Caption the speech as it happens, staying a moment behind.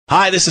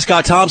Hi, this is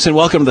Scott Thompson.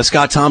 Welcome to the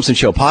Scott Thompson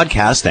Show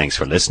podcast. Thanks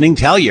for listening.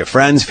 Tell your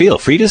friends. Feel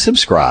free to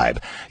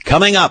subscribe.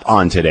 Coming up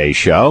on today's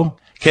show,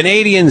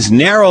 Canadians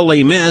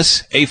narrowly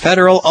miss a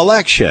federal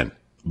election.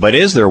 But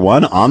is there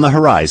one on the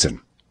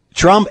horizon?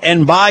 Trump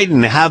and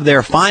Biden have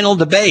their final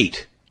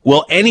debate.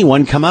 Will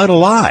anyone come out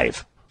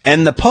alive?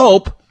 And the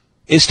Pope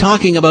is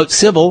talking about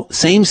civil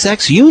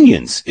same-sex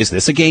unions. Is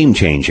this a game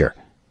changer?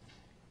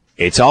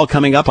 It's all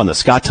coming up on the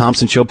Scott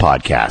Thompson Show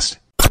podcast.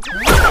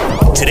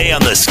 Today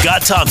on the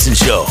Scott Thompson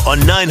Show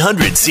on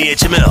 900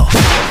 CHML.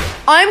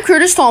 I'm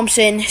Curtis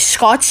Thompson,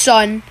 Scott's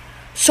son.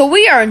 So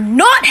we are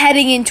not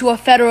heading into a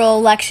federal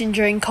election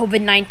during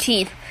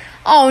COVID-19.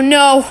 Oh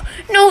no,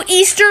 no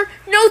Easter,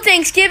 no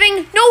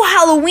Thanksgiving, no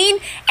Halloween,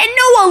 and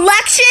no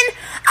election.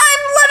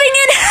 I'm living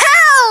in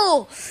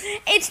hell!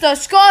 It's the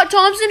Scott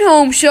Thompson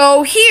Home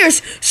Show.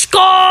 Here's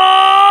Scott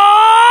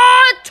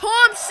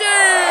Thompson!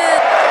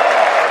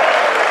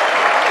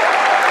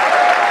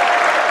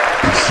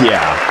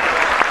 Yeah.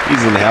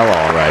 He's in hell,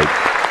 all right.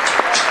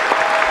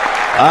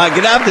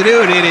 Good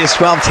afternoon. It is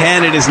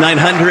 12:10. It is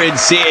 900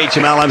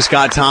 CHML. I'm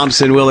Scott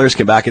Thompson. Will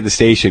Erskine back at the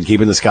station,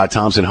 keeping the Scott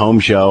Thompson Home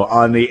Show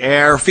on the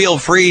air. Feel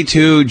free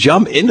to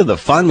jump into the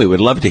fun. We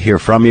would love to hear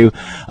from you.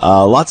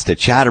 Lots to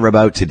chatter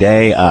about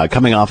today,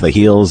 coming off the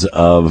heels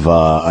of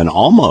an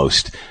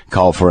almost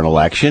call for an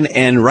election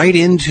and right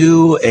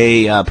into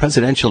a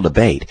presidential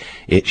debate.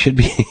 It should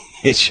be...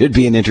 It should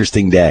be an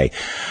interesting day.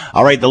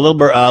 All right, the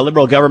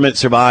Liberal government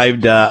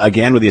survived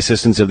again with the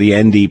assistance of the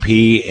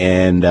NDP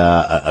and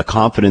a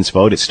confidence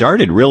vote. It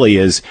started really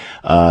as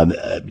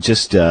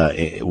just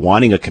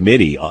wanting a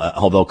committee,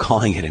 although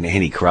calling it an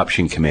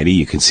anti-corruption committee.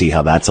 You can see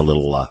how that's a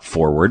little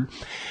forward.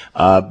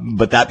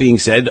 But that being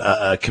said,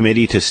 a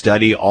committee to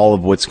study all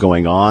of what's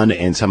going on,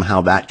 and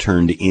somehow that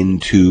turned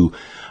into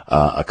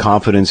a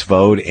confidence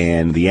vote,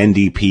 and the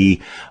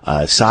NDP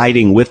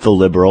siding with the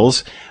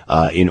Liberals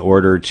in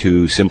order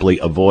to simply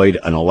avoid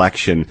an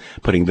election,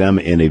 putting them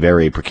in a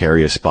very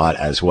precarious spot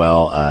as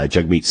well.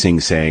 Jagmeet Singh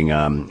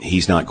saying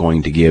he's not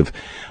going to give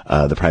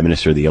the Prime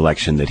Minister the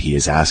election that he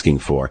is asking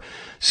for.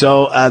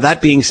 So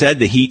that being said,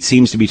 the heat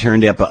seems to be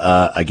turned up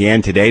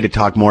again today. To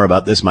talk more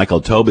about this,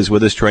 Michael Taube is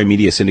with us, Troy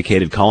Media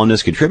syndicated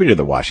columnist, contributor to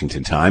the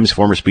Washington Times,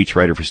 former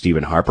speechwriter for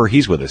Stephen Harper.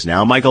 He's with us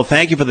now. Michael,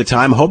 thank you for the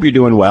time. Hope you're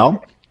doing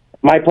well.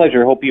 My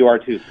pleasure. Hope you are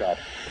too, Scott.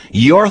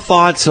 Your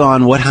thoughts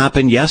on what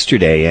happened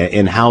yesterday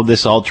and how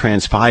this all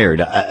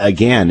transpired.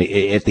 Again,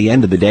 at the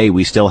end of the day,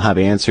 we still have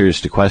answers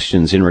to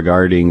questions in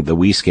regarding the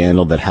WE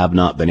scandal that have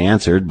not been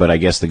answered. But I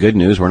guess the good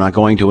news, we're not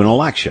going to an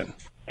election.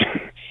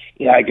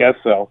 Yeah, I guess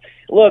so.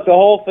 Look, the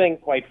whole thing,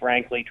 quite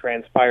frankly,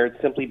 transpired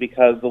simply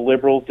because the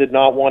Liberals did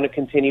not want to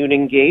continue to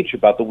engage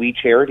about the WE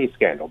charity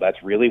scandal.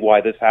 That's really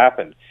why this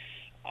happened.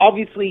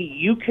 Obviously,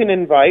 you can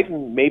invite,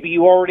 and maybe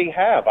you already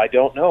have, I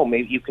don't know,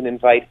 maybe you can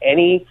invite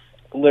any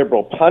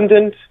Liberal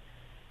pundit,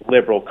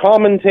 Liberal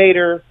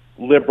commentator,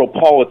 Liberal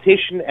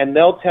politician, and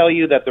they'll tell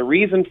you that the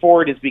reason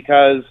for it is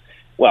because,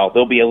 well,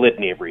 there'll be a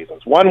litany of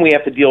reasons. One, we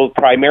have to deal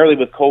primarily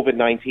with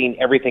COVID-19.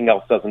 Everything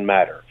else doesn't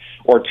matter.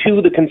 Or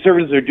two, the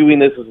Conservatives are doing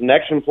this as an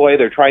election ploy.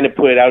 They're trying to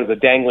put it out as a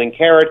dangling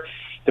carrot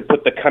to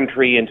put the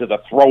country into the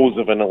throes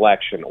of an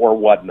election or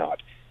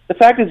whatnot. The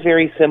fact is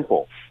very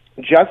simple.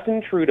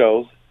 Justin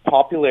Trudeau's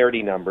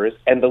popularity numbers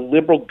and the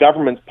Liberal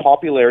government's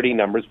popularity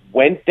numbers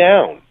went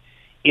down.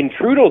 In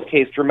Trudeau's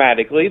case,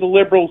 dramatically, the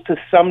Liberals to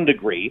some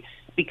degree,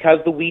 because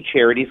the WE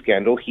charity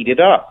scandal heated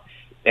up.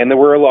 And there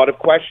were a lot of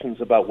questions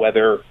about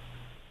whether,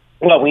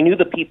 well, we knew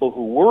the people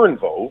who were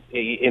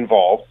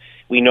involved.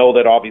 We know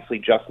that obviously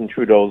Justin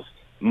Trudeau's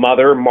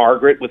mother,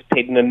 Margaret, was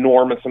paid an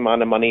enormous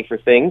amount of money for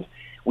things.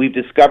 We've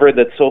discovered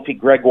that Sophie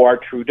Gregoire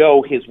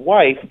Trudeau, his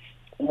wife,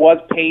 was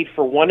paid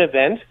for one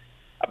event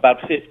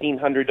about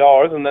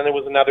 $1,500, and then there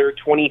was another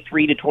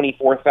 $23,000 to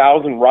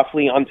 $24,000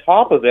 roughly on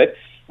top of it,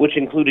 which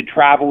included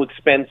travel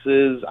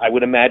expenses, I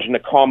would imagine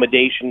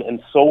accommodation,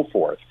 and so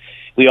forth.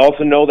 We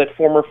also know that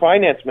former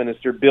Finance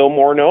Minister Bill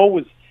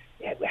Morneau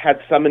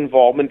had some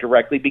involvement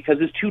directly because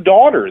his two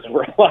daughters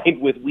were aligned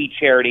with WE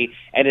Charity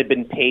and had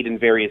been paid in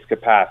various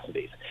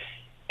capacities.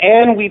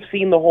 And we've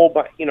seen the whole,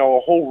 a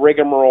whole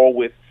rigmarole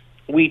with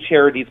WE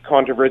Charity's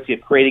controversy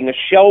of creating a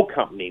shell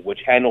company which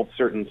handled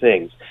certain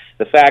things.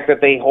 The fact that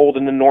they hold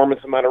an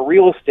enormous amount of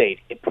real estate,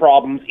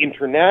 problems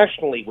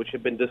internationally, which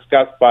have been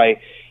discussed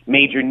by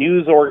major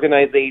news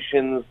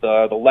organizations,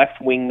 the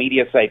left-wing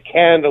media site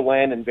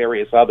Canadaland, and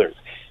various others.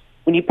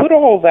 When you put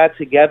all of that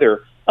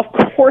together, of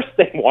course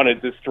they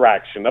wanted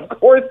distraction. Of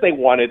course they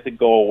wanted to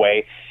go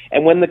away.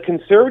 And when the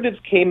Conservatives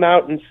came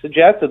out and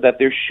suggested that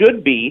there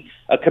should be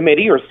a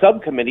committee or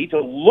subcommittee to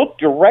look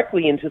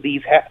directly into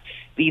these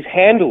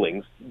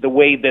handlings, the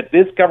way that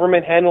this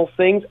government handles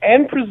things,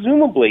 and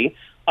presumably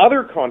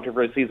other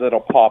controversies that'll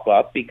pop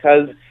up,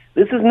 because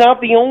this is not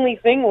the only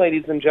thing,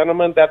 ladies and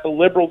gentlemen, that the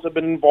Liberals have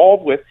been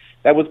involved with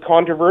that was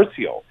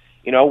controversial.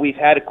 We've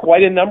had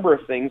quite a number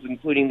of things,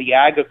 including the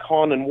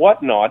AgaCon and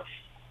whatnot,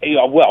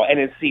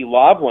 NSC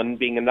Lavalin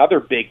being another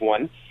big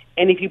one.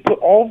 And if you put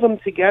all of them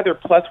together,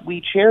 plus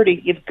WE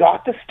Charity, you've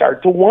got to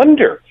start to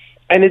wonder,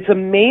 And it's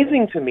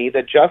amazing to me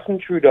that Justin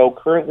Trudeau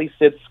currently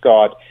sits,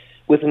 Scott,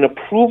 with an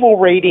approval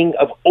rating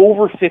of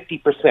over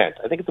 50%.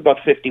 I think it's about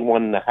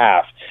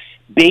 51.5%,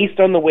 based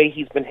on the way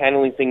he's been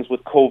handling things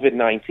with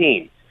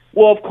COVID-19.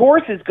 Well, of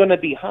course it's going to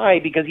be high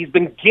because he's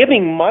been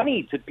giving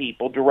money to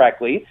people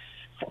directly,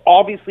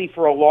 obviously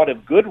for a lot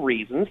of good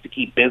reasons, to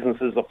keep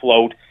businesses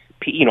afloat.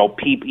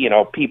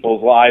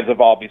 People's lives have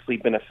obviously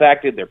been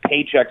affected. Their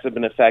paychecks have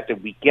been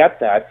affected. We get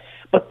that.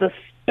 But the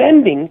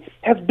spending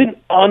has been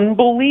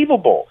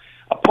unbelievable.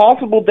 A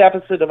possible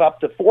deficit of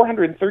up to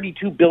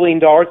 $432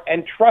 billion.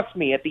 And trust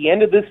me, at the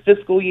end of this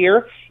fiscal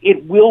year,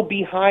 it will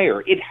be higher.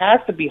 It has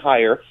to be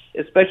higher,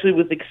 especially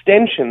with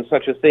extensions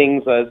such as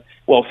things as,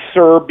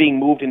 CERB being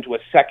moved into a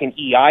second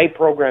EI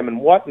program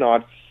and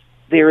whatnot.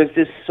 There is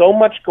just so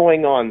much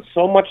going on,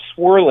 so much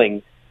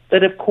swirling,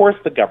 that of course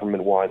the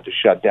government wanted to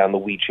shut down the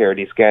We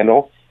Charity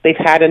scandal. They've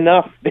had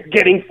enough. They're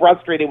getting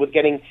frustrated with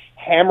getting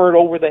hammered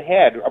over the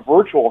head, a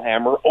virtual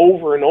hammer,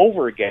 over and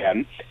over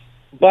again.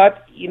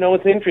 But,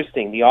 it's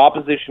interesting. The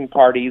opposition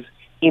parties,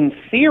 in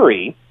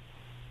theory,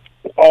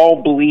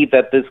 all believe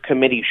that this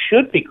committee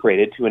should be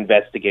created to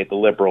investigate the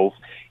Liberals'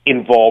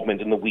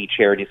 involvement in the We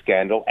Charity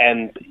scandal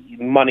and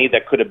money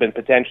that could have been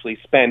potentially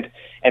spent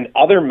and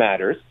other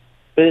matters.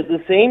 But at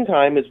the same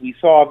time, as we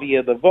saw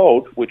via the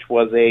vote, which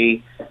was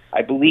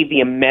I believe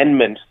the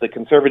amendment, the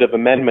Conservative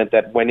amendment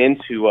that went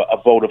into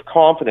a vote of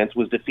confidence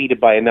was defeated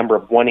by a number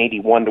of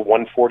 181 to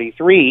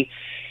 143.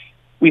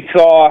 We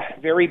saw,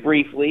 very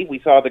briefly,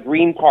 the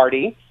Green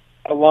Party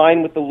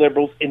align with the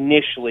Liberals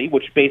initially,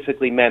 which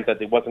basically meant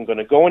that it wasn't going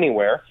to go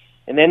anywhere.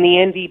 And then the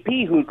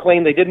NDP, who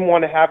claimed they didn't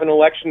want to have an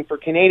election for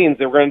Canadians,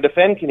 they were going to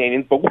defend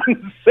Canadians, but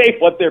wouldn't say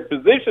what their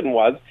position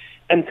was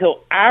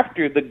until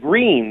after the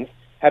Greens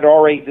had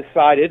already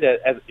decided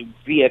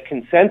via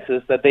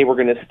consensus that they were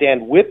going to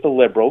stand with the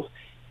Liberals.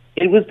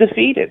 It was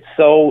defeated.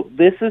 So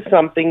this is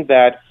something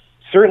that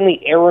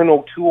certainly Erin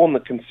O'Toole and the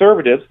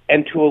Conservatives,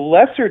 and to a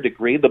lesser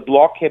degree the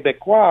Bloc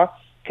Québécois,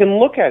 can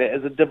look at it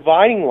as a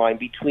dividing line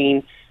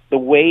between the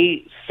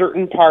way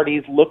certain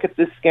parties look at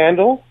this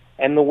scandal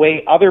and the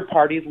way other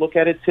parties look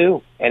at it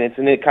too. And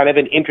it's kind of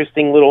an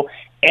interesting little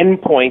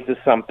endpoint to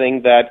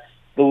something that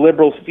the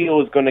Liberals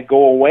feel is going to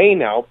go away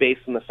now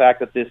based on the fact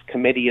that this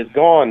committee is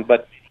gone.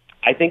 But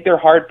I think they're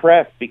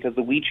hard-pressed because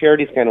the We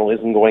Charity scandal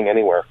isn't going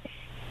anywhere.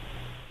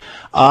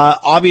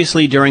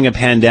 Obviously, during a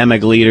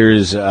pandemic,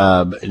 leaders'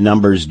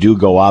 numbers do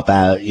go up,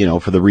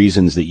 for the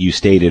reasons that you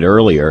stated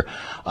earlier.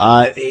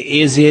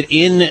 Is it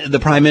in the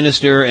Prime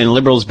Minister and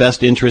Liberals'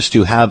 best interest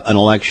to have an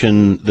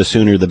election the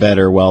sooner the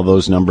better while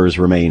those numbers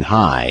remain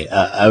high?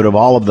 Out of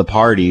all of the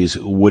parties,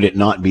 would it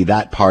not be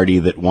that party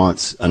that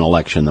wants an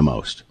election the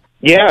most?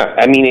 Yeah,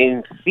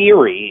 in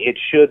theory, it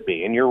should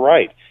be, and you're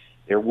right.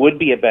 There would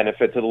be a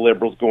benefit to the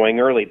Liberals going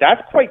early.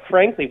 That's quite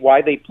frankly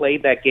why they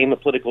played that game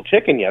of political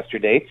chicken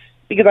yesterday,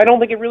 because I don't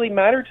think it really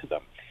mattered to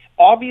them.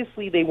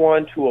 Obviously, they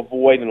want to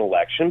avoid an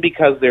election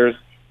because there's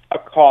a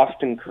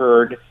cost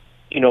incurred.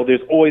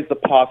 There's always the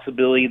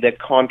possibility that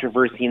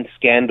controversy and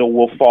scandal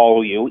will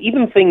follow you,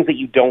 even things that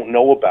you don't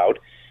know about.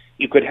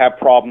 You could have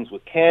problems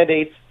with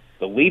candidates.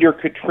 The leader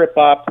could trip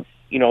up.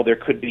 There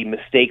could be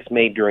mistakes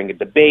made during a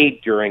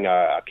debate, during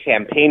a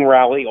campaign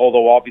rally,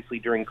 although obviously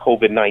during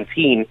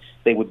COVID-19,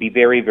 they would be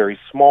very, very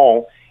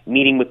small,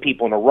 meeting with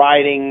people in a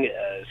riding,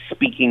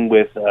 speaking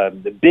with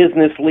the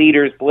business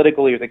leaders,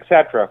 political leaders,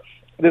 etc.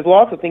 There's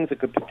lots of things that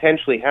could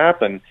potentially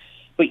happen.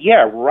 But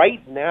yeah,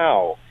 right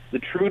now, the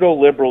Trudeau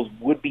Liberals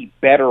would be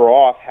better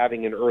off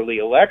having an early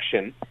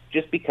election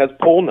just because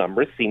poll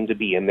numbers seem to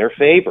be in their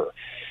favor.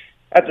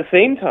 At the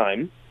same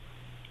time,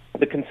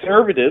 the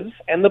Conservatives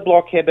and the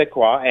Bloc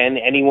Québécois and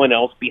anyone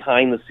else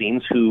behind the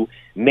scenes who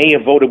may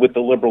have voted with the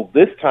Liberals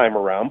this time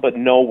around but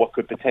know what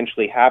could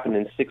potentially happen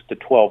in 6 to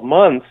 12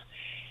 months,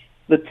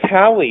 the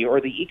tally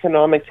or the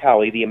economic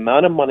tally, the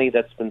amount of money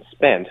that's been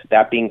spent,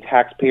 that being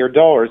taxpayer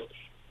dollars,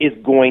 is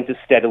going to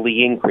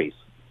steadily increase.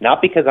 Not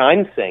because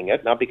I'm saying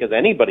it, not because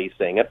anybody's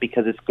saying it,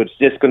 because it's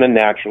just going to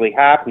naturally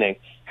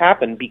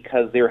happen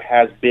because there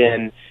has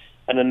been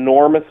an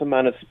enormous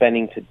amount of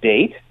spending to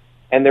date,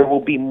 and there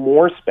will be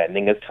more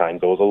spending as time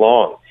goes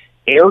along.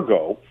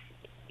 Ergo,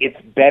 it's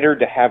better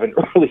to have an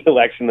early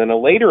election than a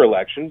later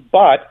election,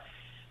 but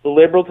the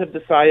Liberals have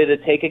decided to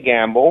take a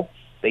gamble.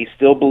 They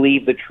still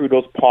believe that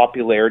Trudeau's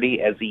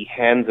popularity as he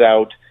hands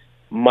out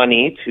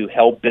money to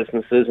help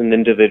businesses and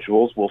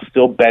individuals will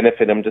still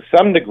benefit him to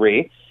some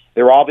degree.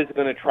 They're obviously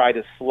going to try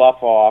to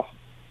slough off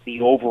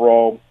the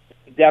overall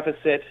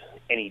deficit,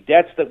 any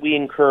debts that we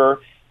incur.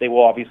 They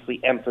will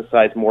obviously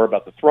emphasize more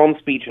about the throne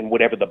speech and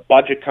whatever the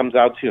budget comes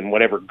out to and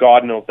whatever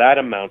God knows that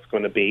amount's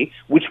going to be,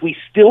 which we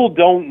still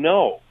don't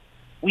know.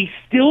 We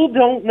still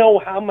don't know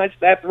how much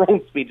that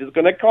throne speech is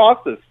going to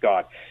cost us,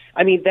 Scott.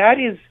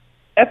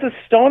 That's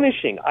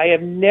astonishing. I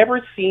have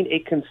never seen a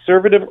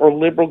conservative or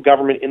liberal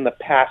government in the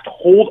past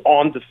hold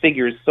on to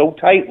figures so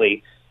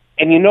tightly.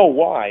 And you know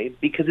why?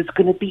 Because it's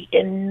going to be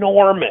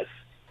enormous.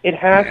 It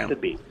has to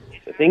be.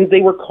 The things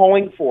they were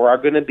calling for are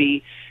going to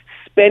be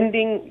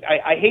spending,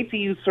 I hate to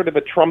use sort of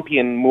a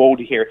Trumpian mode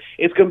here,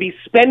 it's going to be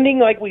spending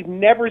like we've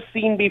never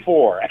seen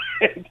before.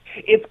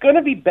 It's going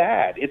to be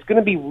bad. It's going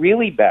to be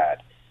really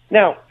bad.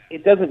 Now,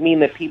 it doesn't mean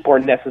that people are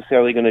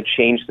necessarily going to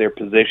change their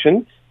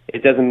position.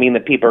 It doesn't mean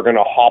that people are going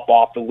to hop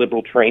off the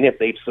Liberal train if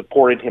they've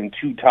supported him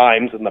 2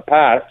 times in the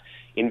past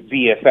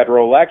via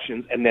federal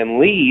elections and then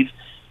leave.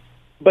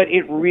 But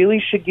it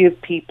really should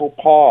give people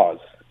pause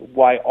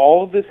why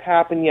all of this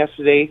happened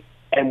yesterday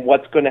and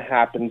what's going to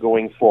happen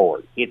going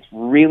forward. It's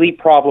really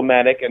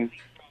problematic, and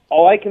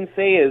all I can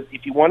say is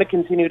if you want to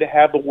continue to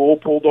have the wool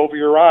pulled over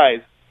your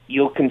eyes,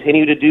 you'll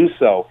continue to do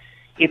so.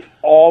 It's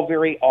all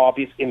very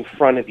obvious in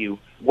front of you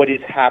what is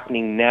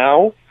happening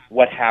now,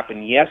 what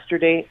happened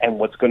yesterday, and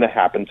what's going to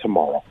happen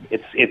tomorrow.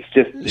 It's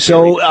just...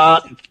 So,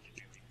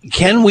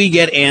 can we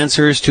get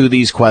answers to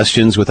these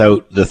questions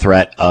without the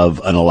threat of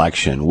an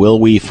election? Will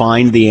we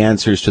find the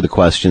answers to the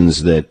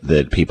questions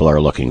that people are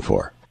looking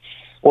for?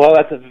 Well,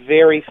 that's a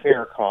very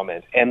fair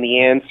comment, and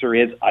the answer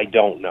is I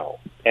don't know.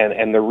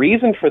 And the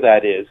reason for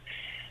that is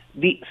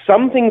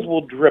some things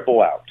will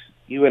dribble out.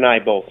 You and I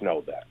both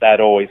know that. That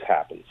always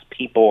happens.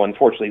 People,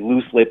 unfortunately,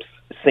 loose lips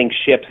sink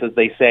ships, as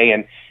they say,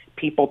 and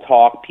people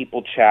talk,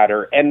 people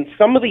chatter, and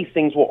some of these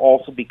things will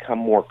also become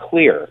more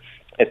clear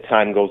as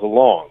time goes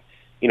along.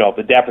 You know, if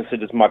the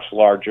deficit is much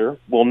larger,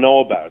 we'll know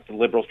about it. The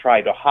Liberals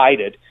tried to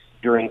hide it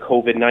during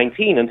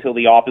COVID-19 until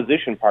the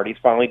opposition parties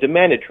finally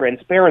demanded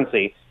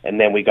transparency, and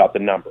then we got the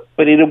number.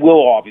 But it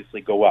will obviously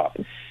go up.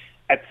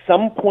 At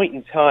some point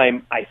in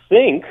time, I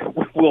think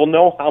we'll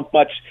know how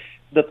much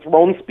the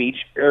throne speech,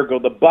 ergo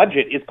the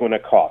budget, is going to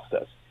cost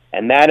us.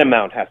 And that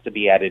amount has to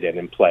be added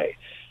in play.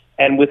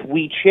 And with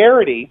We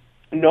Charity,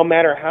 no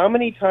matter how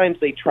many times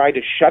they try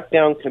to shut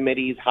down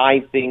committees,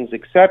 hide things,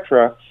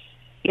 etc.,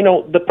 you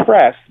know, the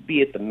press,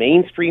 be it the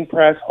mainstream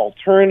press,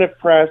 alternative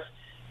press,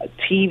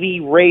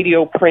 TV,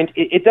 radio, print,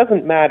 it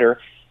doesn't matter.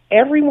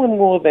 Everyone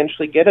will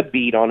eventually get a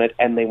beat on it,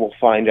 and they will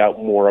find out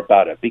more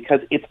about it because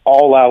it's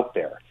all out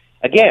there.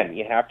 Again,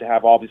 you have to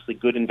have obviously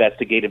good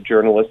investigative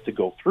journalists to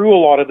go through a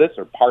lot of this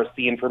or parse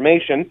the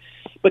information,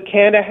 but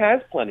Canada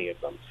has plenty of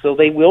them, so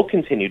they will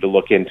continue to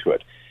look into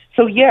it.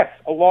 So yes,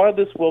 a lot of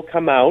this will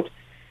come out,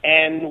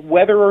 and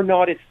whether or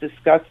not it's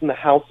discussed in the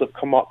House of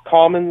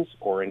Commons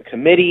or in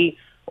committee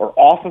or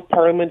off of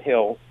Parliament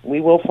Hill, we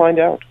will find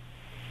out.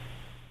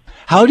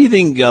 How do you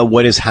think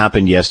what has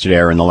happened yesterday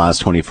or in the last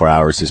 24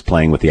 hours is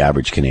playing with the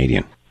average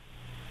Canadian?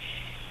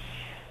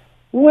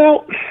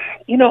 Well,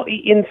 you know,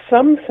 in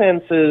some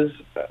senses,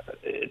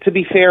 to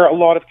be fair, a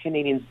lot of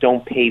Canadians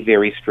don't pay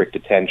very strict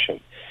attention.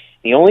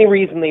 The only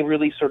reason they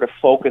really sort of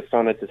focused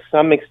on it to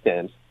some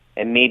extent,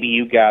 and maybe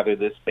you gather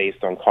this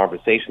based on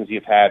conversations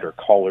you've had or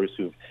callers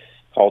who've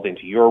called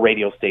into your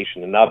radio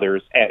station and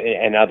others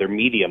and other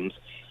mediums,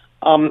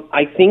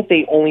 I think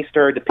they only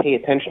started to pay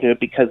attention to it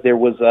because there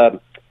was a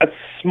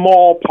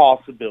small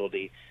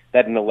possibility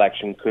that an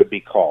election could be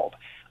called.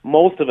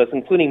 Most of us,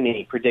 including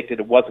me, predicted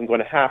it wasn't going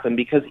to happen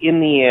because in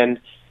the end,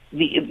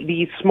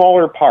 the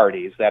smaller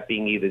parties, that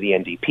being either the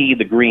NDP,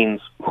 the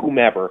Greens,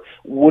 whomever,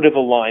 would have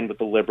aligned with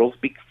the Liberals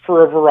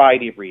for a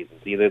variety of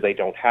reasons. Either they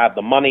don't have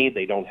the money,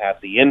 they don't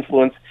have the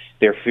influence,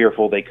 they're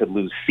fearful they could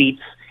lose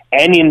seats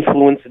and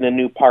influence in a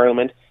new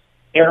parliament.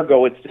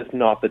 Ergo, it's just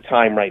not the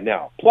time right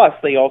now. Plus,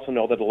 they also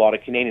know that a lot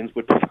of Canadians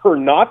would prefer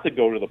not to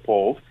go to the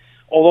polls.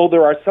 Although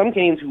there are some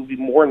Canadians who would be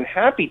more than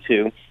happy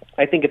to,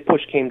 I think if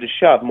push came to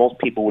shove, most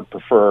people would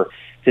prefer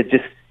to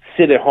just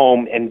sit at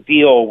home and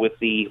deal with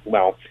the,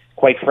 well,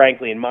 quite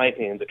frankly, in my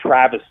opinion, the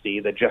travesty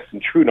that Justin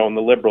Trudeau and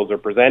the Liberals are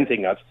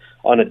presenting us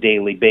on a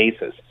daily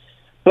basis.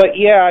 But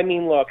yeah, I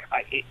mean, look,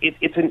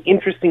 it's an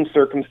interesting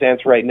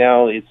circumstance right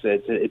now. It's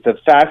a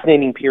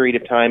fascinating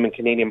period of time in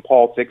Canadian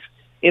politics.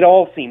 It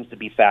all seems to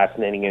be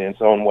fascinating in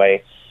its own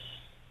way.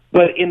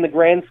 But in the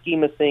grand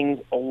scheme of things,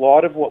 a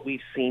lot of what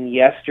we've seen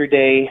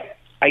yesterday,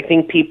 I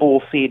think people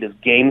will see it as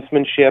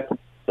gamesmanship.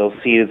 They'll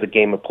see it as a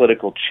game of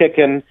political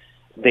chicken.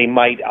 They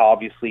may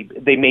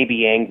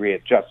be angry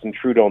at Justin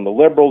Trudeau and the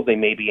Liberals. They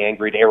may be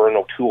angry at Erin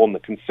O'Toole and the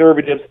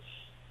Conservatives.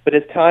 But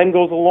as time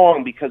goes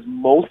along, because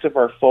most of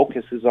our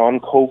focus is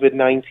on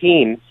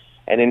COVID-19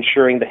 and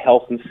ensuring the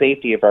health and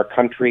safety of our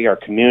country, our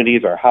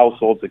communities, our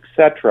households,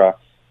 etc.,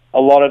 a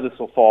lot of this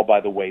will fall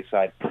by the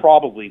wayside,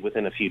 probably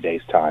within a few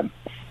days' time.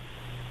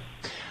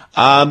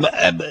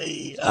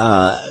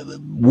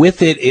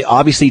 With it,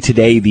 obviously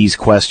today these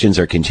questions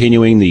are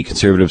continuing. The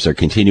Conservatives are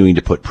continuing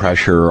to put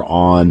pressure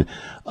on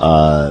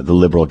the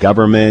Liberal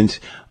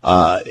government.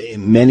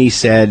 Many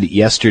said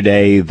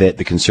yesterday that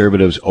the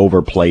Conservatives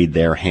overplayed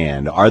their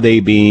hand. Are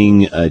they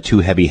being too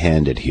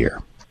heavy-handed here?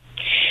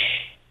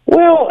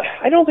 Well,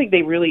 I don't think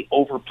they really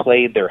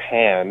overplayed their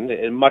hand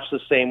in much the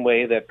same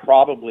way that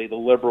probably the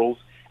Liberals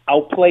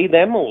outplay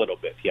them a little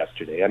bit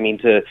yesterday. I mean,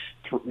 to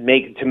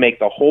make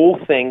the whole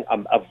thing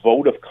a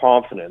vote of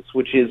confidence,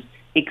 which is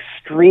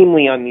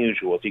extremely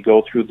unusual. If you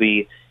go through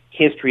the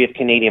history of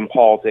Canadian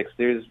politics,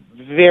 there's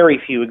very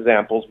few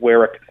examples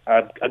where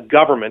a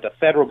government, a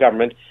federal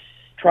government,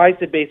 tries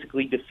to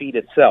basically defeat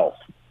itself.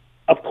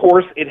 Of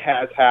course, it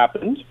has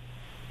happened.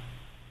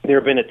 There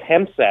have been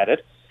attempts at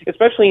it,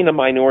 especially in a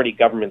minority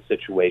government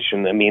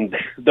situation. I mean,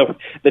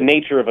 the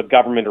nature of a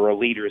government or a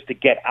leader is to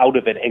get out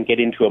of it and get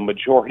into a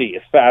majority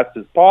as fast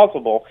as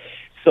possible,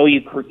 so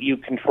you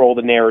control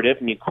the narrative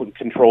and you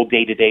control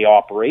day-to-day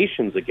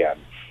operations again.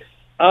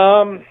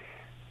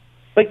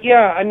 But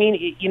yeah, I mean,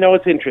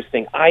 it's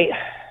interesting.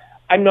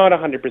 I'm not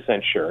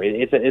 100% sure.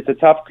 It's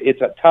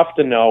tough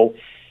to know.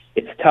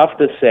 It's tough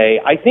to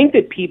say. I think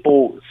that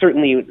people,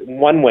 certainly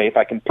one way, if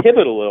I can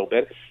pivot a little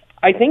bit,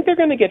 I think they're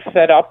going to get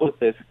fed up with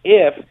this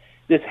if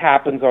this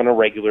happens on a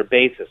regular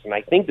basis. And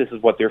I think this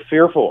is what they're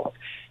fearful of.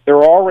 There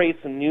are already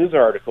some news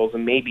articles,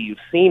 and maybe you've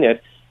seen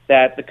it,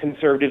 that the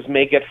Conservatives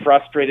may get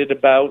frustrated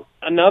about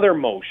another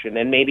motion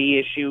and maybe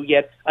issue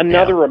yet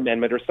another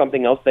amendment or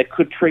something else that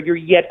could trigger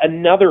yet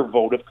another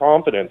vote of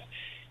confidence.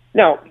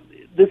 Now,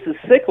 this is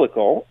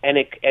cyclical, and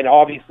it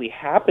obviously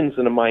happens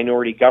in a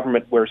minority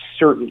government where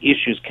certain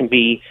issues can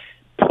be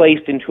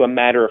placed into a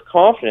matter of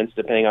confidence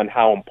depending on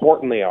how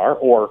important they are,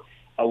 or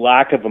a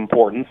lack of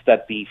importance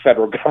that the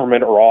federal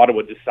government or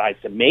Ottawa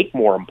decides to make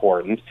more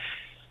important.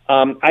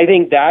 I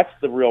think that's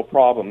the real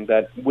problem,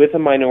 that with a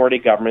minority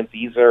government,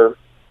 these are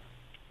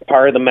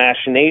part of the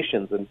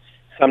machinations, and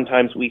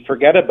sometimes we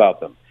forget about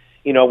them.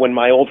 When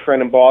my old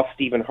friend and boss,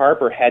 Stephen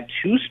Harper, had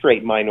 2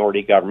 straight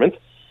minority governments,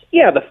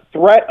 the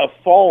threat of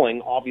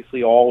falling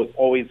obviously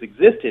always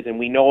existed, and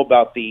we know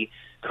about the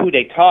coup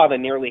d'etat that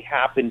nearly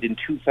happened in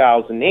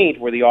 2008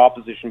 where the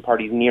opposition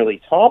parties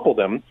nearly toppled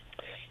him.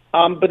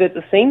 But at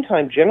the same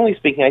time, generally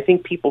speaking, I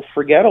think people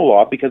forget a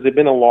lot, because there have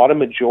been a lot of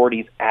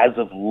majorities as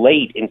of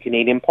late in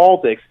Canadian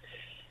politics,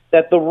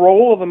 that the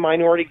role of a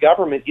minority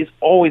government is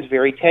always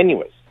very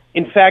tenuous.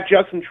 In fact,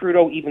 Justin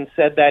Trudeau even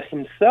said that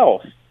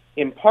himself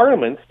in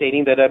Parliament,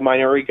 stating that a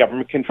minority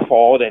government can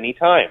fall at any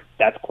time.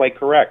 That's quite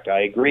correct.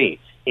 I agree.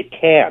 It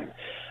can.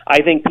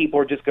 I think people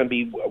are just going to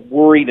be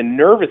worried and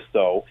nervous,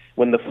 though,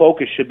 when the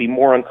focus should be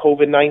more on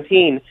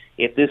COVID-19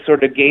 if this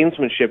sort of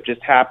gamesmanship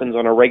just happens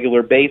on a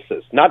regular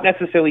basis. Not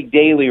necessarily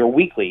daily or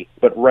weekly,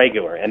 but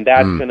regular. And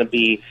that's going to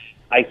be,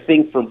 I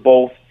think, for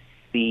both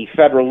the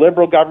federal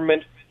Liberal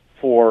government,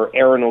 for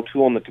Erin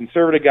O'Toole and the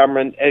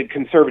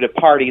Conservative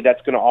Party,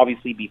 that's going to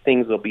obviously be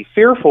things they'll be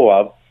fearful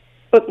of.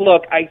 But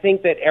look, I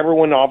think that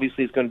everyone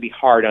obviously is going to be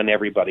hard on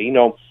everybody.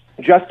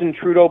 Justin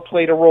Trudeau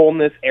played a role in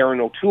this. Erin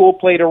O'Toole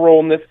played a role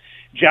in this.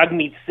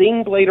 Jagmeet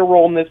Singh played a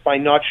role in this by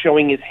not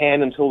showing his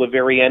hand until the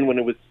very end when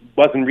it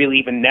wasn't really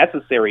even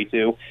necessary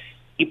to.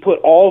 He put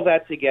all of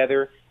that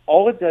together.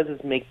 All it does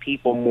is make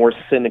people more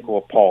cynical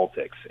of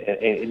politics,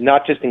 and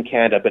not just in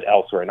Canada but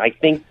elsewhere. And I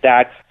think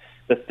that's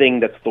the thing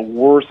that's the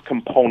worst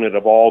component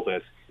of all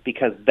this,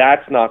 because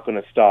that's not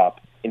going to stop.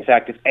 In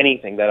fact, if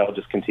anything, that'll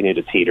just continue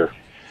to teeter.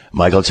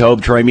 Michael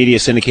Taube, Troy Media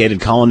syndicated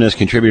columnist,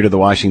 contributor to the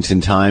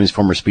Washington Times,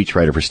 former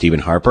speechwriter for Stephen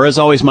Harper. As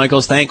always,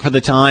 Michael, thanks for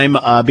the time.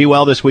 Be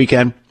well this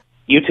weekend.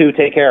 You too.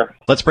 Take care.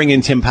 Let's bring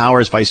in Tim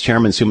Powers, Vice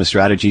Chairman, Summa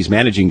Strategies,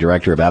 Managing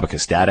Director of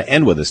Abacus Data,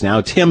 and with us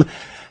now. Tim,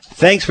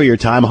 thanks for your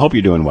time. I hope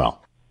you're doing well.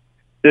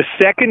 The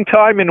second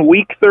time in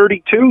week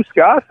 32,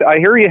 Scott. I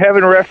hear you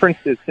haven't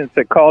referenced it since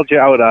I called you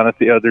out on it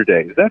the other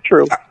day. Is that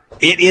true?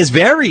 It is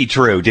very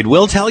true. Did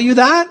Will tell you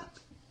that?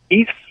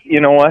 You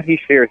know what? He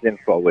shares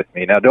info with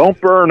me. Now, don't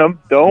burn him.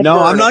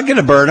 No, I'm not going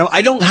to burn him.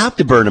 I don't have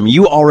to burn him.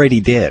 You already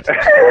did. He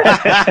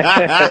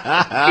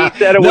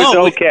said it was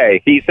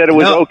okay. He said it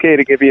was okay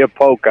to give you a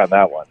poke on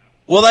that one.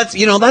 Well,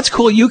 that's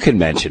cool. You can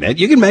mention it.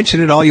 You can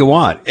mention it all you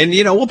want. And,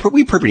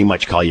 we pretty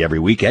much call you every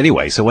week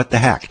anyway, so what the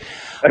heck?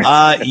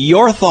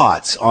 Your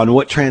thoughts on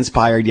what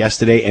transpired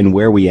yesterday and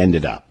where we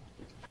ended up?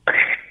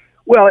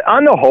 Well,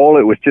 on the whole,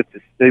 it was just,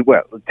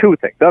 two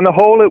things. On the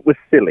whole, it was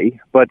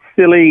silly, but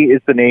silly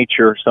is the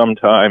nature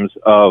sometimes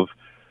of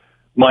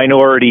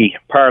minority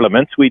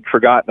parliaments. We'd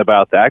forgotten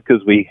about that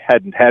because we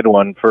hadn't had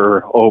one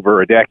for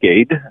over a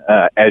decade,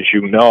 as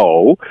you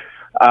know.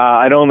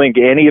 I don't think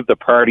any of the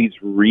parties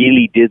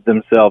really did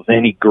themselves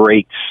any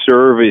great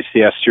service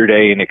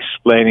yesterday in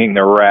explaining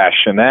the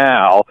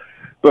rationale.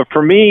 But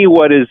for me,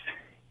 what is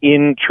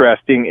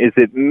interesting is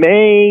it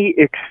may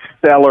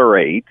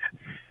accelerate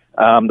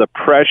the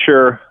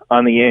pressure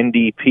on the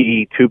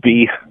NDP to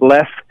be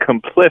less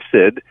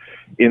complicit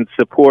in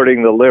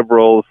supporting the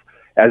Liberals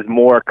as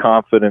more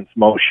confidence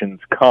motions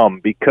come,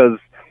 because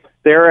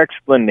their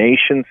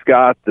explanation,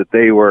 Scott, that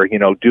they were,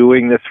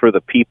 doing this for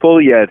the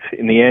people, yet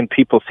in the end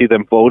people see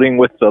them voting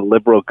with the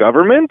Liberal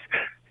government,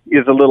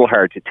 is a little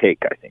hard to take,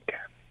 I think.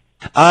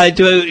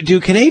 Do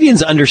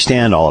Canadians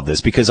understand all of this?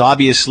 Because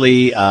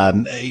obviously,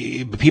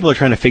 people are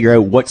trying to figure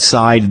out what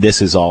side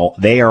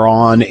they are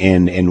on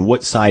and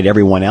what side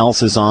everyone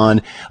else is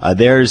on.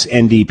 There's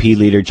NDP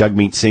leader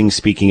Jagmeet Singh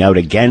speaking out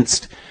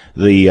against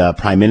the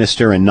Prime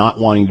Minister and not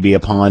wanting to be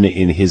upon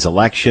in his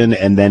election,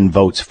 and then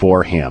votes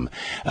for him.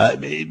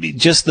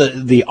 Just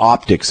the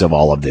optics of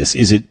all of this.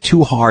 Is it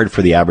too hard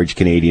for the average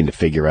Canadian to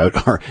figure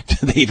out, or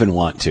do they even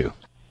want to?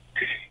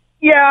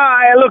 Yeah,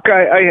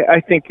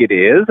 I think it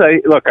is.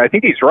 I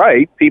think he's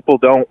right. People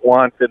don't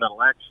want an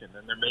election,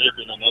 and there may have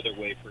been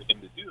another way for him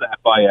to do that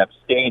by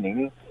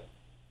abstaining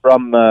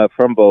from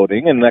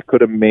voting, and that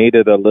could have made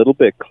it a little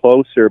bit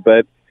closer.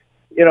 But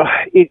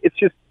it's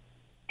just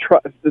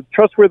the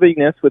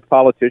trustworthiness with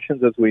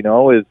politicians, as we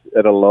know, is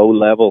at a low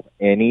level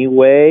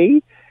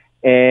anyway.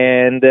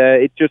 And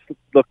it just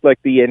looked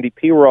like the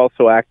NDP were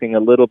also acting a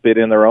little bit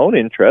in their own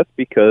interest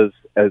because,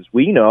 as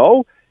we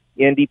know,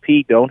 the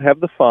NDP don't have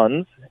the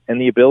funds and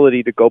the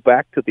ability to go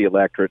back to the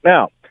electorate.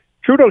 Now,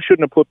 Trudeau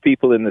shouldn't have put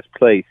people in this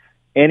place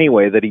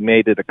anyway that he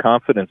made it a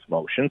confidence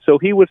motion. So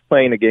he was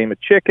playing a game of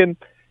chicken.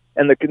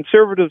 And the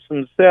Conservatives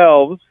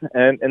themselves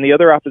and the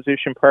other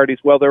opposition parties,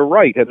 well, they're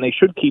right, and they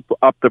should keep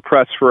up the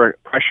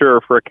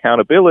pressure for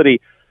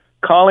accountability.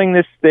 Calling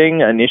this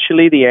thing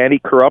initially the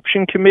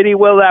Anti-Corruption Committee,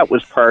 well, that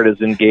was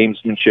partisan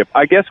gamesmanship.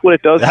 I guess what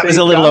it does. That was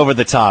a little over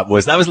the top.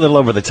 That was a little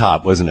over the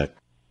top, wasn't it?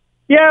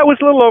 Yeah, it was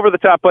a little over the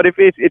top. But if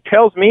it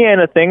tells me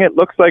anything, it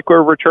looks like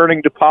we're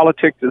returning to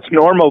politics as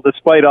normal,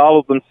 despite all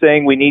of them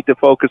saying we need to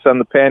focus on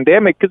the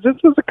pandemic, because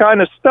this was the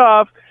kind of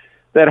stuff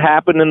that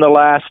happened in the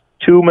last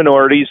two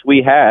minorities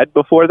we had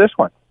before this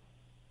one.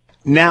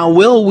 Now,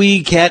 will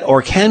we get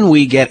or can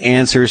we get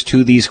answers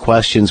to these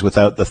questions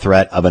without the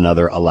threat of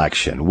another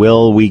election?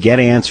 Will we get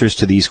answers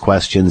to these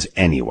questions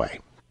anyway?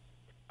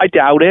 I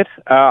doubt it,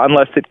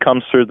 unless it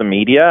comes through the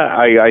media.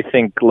 I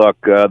think, look,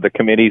 the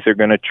committees are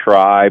going to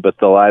try, but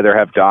they'll either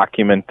have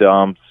document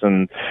dumps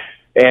and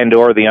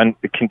or the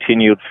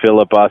continued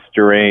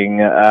filibustering.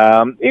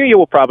 You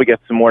will probably get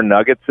some more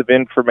nuggets of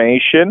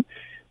information.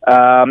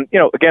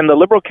 Again, the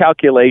Liberal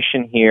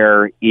calculation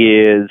here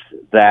is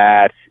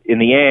that in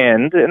the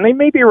end, and they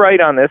may be right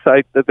on this,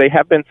 that they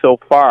have been so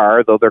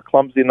far, though they're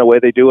clumsy in the way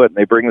they do it, and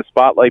they bring the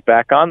spotlight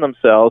back on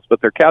themselves,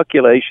 but their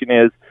calculation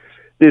is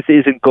this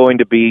isn't going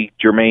to be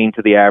germane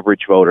to the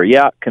average voter.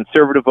 Yeah,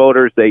 Conservative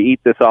voters, they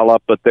eat this all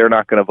up, but they're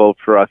not going to vote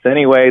for us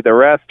anyway. The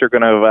rest are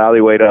going to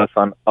evaluate us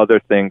on other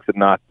things and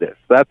not this.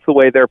 That's the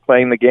way they're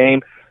playing the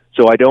game,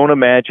 so I don't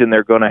imagine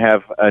they're going to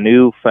have a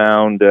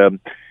newfound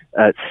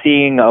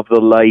seeing of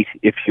the light,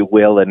 if you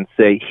will, and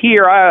say,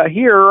 here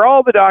are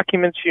all the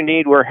documents you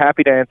need. We're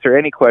happy to answer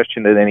any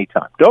question at any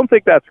time. Don't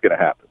think that's going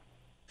to happen.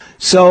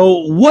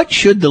 So what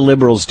should the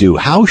Liberals do?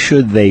 How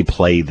should they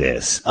play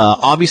this?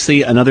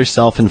 Obviously, another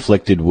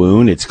self-inflicted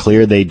wound. It's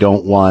clear they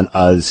don't want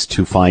us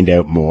to find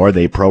out more.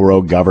 They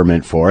prorogue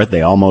government for it.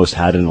 They almost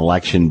had an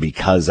election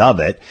because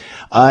of it.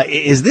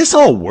 Is this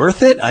all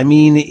worth it? I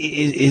mean,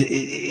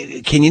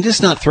 can you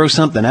just not throw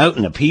something out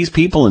and appease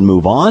people and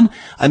move on?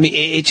 I mean,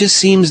 it just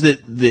seems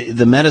that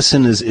the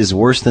medicine is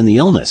worse than the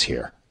illness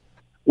here.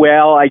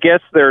 Well, I guess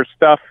there's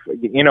stuff,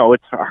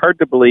 it's hard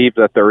to believe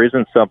that there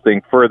isn't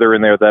something further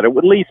in there that it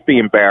would at least be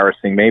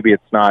embarrassing. Maybe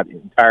it's not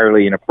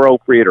entirely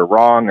inappropriate or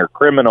wrong or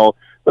criminal,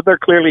 but there are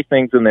clearly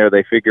things in there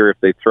they figure if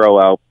they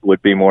throw out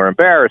would be more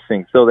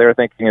embarrassing. So they're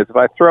thinking is if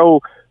I throw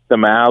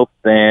them out,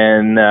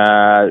 then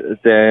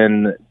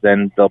there'll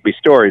be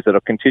stories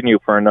that'll continue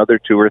for another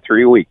 2 or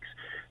 3 weeks.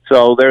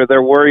 So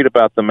they're worried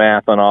about the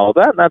math on all of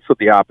that, and that's what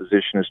the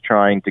opposition is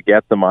trying to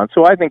get them on.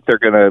 So I think their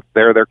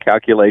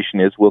calculation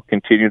is we'll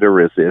continue to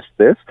resist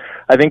this.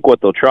 I think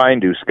what they'll try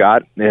and do,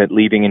 Scott,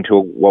 leading into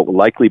what will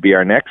likely be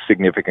our next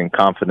significant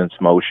confidence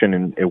motion,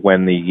 and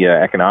when the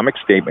economic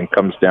statement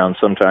comes down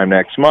sometime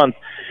next month,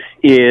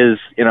 is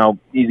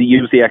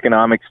use the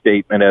economic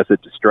statement as a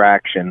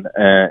distraction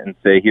and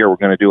say, here we're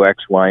going to do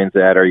X, Y, and Z.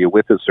 Are you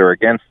with us or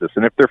against us?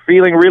 And if they're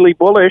feeling really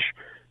bullish,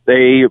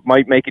 they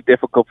might make it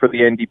difficult for the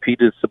NDP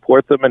to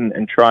support them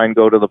and try and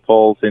go to the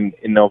polls in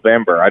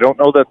November. I don't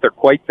know that they're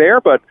quite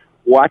there, but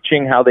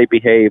watching how they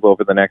behave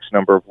over the next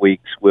number of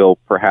weeks will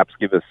perhaps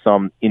give us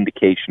some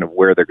indication of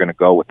where they're going to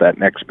go with that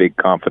next big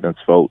confidence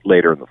vote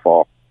later in the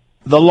fall.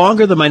 The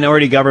longer the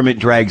minority government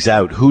drags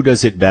out, who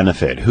does it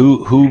benefit?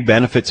 Who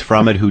benefits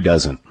from it? Who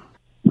doesn't?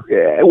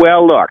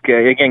 Well, look,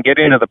 again, get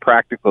into the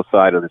practical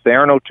side of this.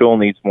 Aaron O'Toole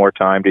needs more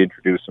time to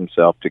introduce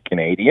himself to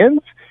Canadians.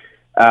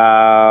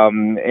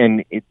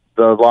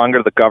 The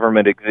longer the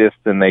government exists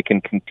and they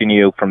can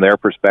continue from their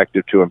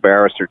perspective to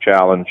embarrass or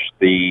challenge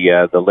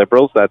the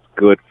Liberals, that's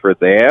good for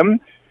them.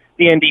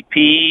 The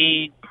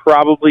NDP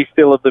probably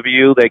still of the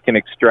view they can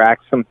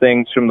extract some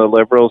things from the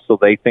Liberals, so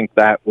they think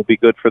that will be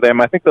good for them.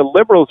 I think the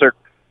Liberals are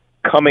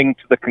coming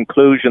to the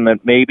conclusion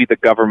that maybe the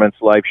government's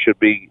life should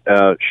be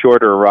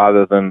shorter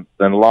rather than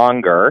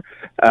longer.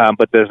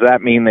 But does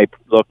that mean they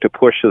look to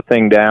push the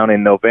thing down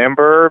in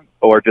November,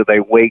 or do they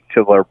wait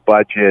till their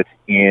budget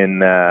in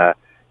the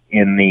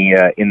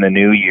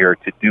new year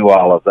to do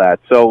all of that?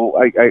 So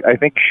I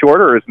think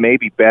shorter is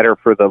maybe better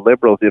for the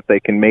Liberals if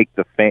they can make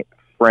the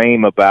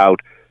frame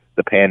about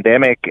the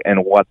pandemic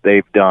and what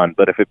they've done.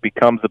 But if it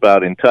becomes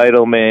about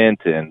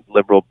entitlement and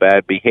Liberal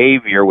bad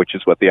behavior, which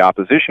is what the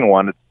opposition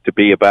wanted to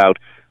be about,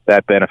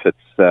 that benefits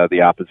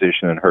the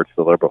opposition and hurts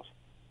the Liberals.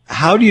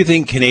 How do you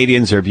think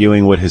Canadians are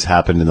viewing what has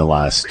happened in the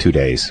last 2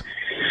 days?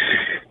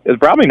 They're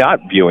probably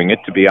not viewing it,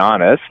 to be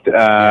honest.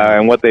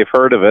 And what they've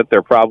heard of it,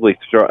 they're probably,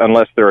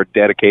 unless they're a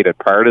dedicated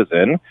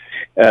partisan,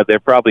 they're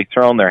probably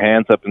throwing their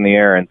hands up in the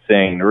air and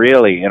saying,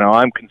 really,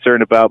 I'm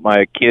concerned about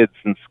my kids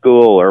in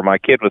school, or my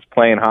kid was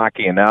playing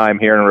hockey and now I'm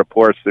hearing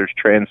reports there's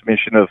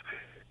transmission of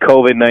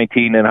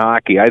COVID-19 in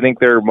hockey. I think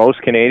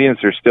most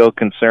Canadians are still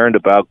concerned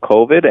about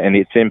COVID and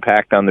its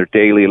impact on their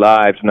daily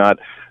lives, not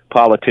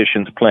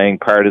politicians playing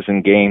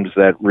partisan games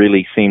that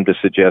really seem to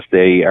suggest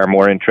they are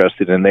more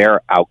interested in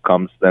their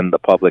outcomes than the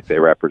public they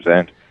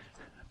represent.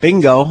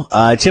 Bingo.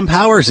 Tim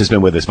Powers has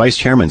been with us, Vice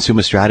Chairman,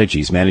 Summa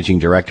Strategies, Managing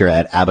Director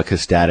at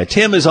Abacus Data.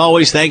 Tim, as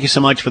always, thank you so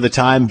much for the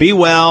time. Be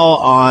well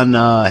on,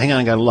 hang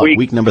on, I got to look,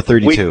 week number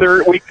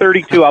 32. Week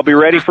 32. I'll be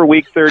ready for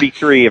week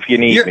 33 if you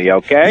need me,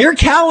 okay?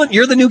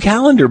 You're the new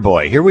calendar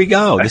boy. Here we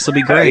go. This will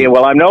be great.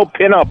 Well, I'm no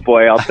pinup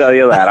boy, I'll tell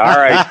you that. All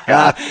right,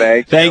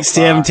 Scott. Thanks,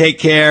 Tim. Bye. Take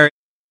care.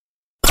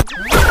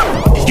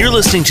 You're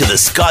listening to the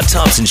Scott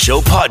Thompson Show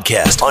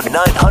podcast on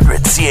 900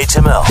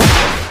 CHML.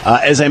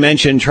 As I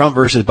mentioned, Trump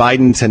versus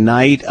Biden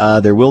tonight.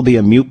 There will be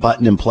a mute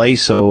button in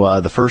place,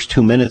 so the first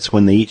 2 minutes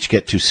when they each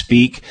get to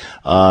speak,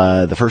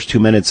 the first 2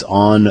 minutes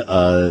on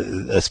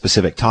a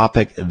specific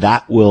topic,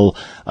 that will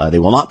they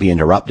will not be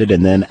interrupted,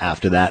 and then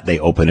after that they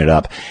open it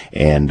up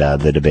and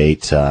the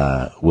debate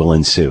will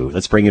ensue.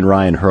 Let's bring in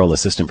Ryan Hurl,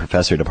 Assistant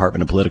Professor,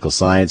 Department of Political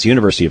Science,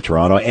 University of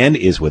Toronto, and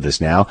is with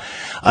us now.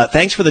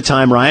 Thanks for the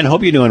time, Ryan.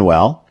 Hope you're doing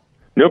well.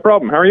 No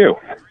problem. How are you?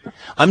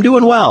 I'm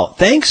doing well.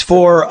 Thanks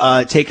for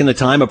taking the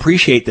time.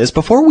 Appreciate this.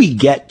 Before we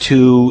get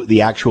to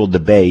the actual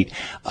debate,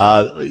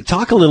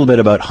 talk a little bit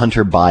about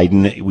Hunter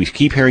Biden. We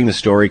keep hearing the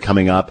story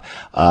coming up.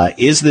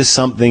 Is this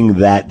something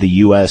that the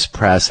U.S.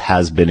 press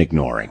has been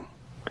ignoring?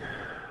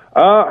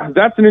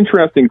 That's an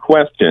interesting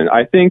question.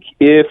 I think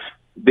if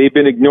they've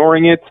been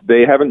ignoring it,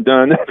 they haven't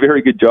done a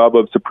very good job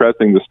of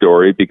suppressing the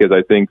story, because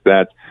I think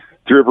that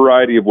through a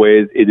variety of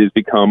ways, it has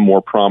become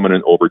more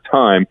prominent over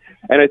time.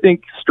 And I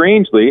think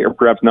strangely, or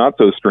perhaps not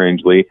so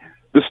strangely,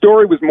 the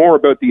story was more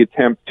about the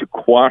attempt to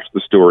quash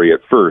the story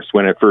at first,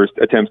 when at first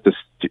attempts to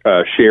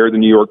share the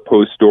New York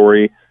Post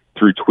story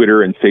through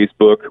Twitter and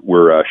Facebook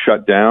were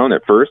shut down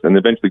at first, and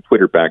eventually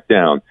Twitter backed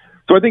down.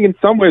 So I think in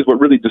some ways what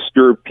really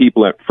disturbed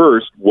people at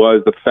first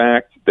was the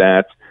fact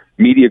that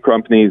media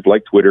companies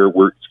like Twitter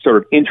were sort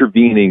of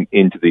intervening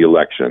into the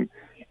election.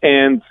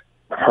 And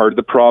part of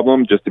the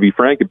problem, just to be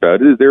frank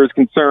about it, is there is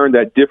concern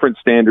that different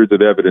standards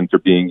of evidence are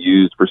being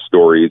used for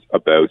stories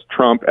about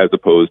Trump as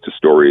opposed to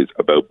stories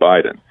about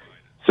Biden.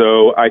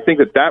 So I think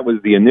that that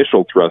was the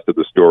initial thrust of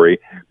the story.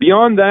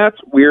 Beyond that,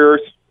 we're,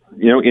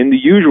 in the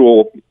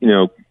usual,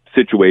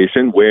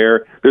 situation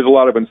where there's a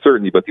lot of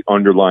uncertainty about the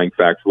underlying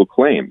factual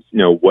claims.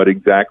 What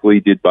exactly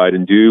did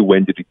Biden do?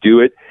 When did he do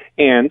it?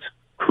 And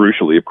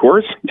crucially, of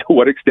course, to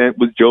what extent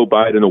was Joe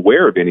Biden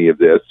aware of any of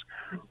this?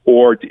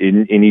 Or is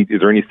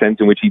there any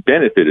sense in which he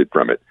benefited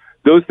from it?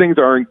 Those things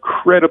are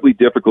incredibly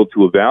difficult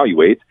to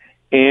evaluate,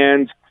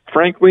 and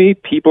frankly,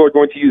 people are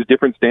going to use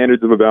different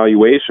standards of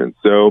evaluation.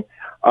 So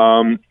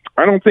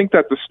I don't think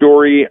that the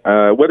story,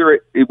 whether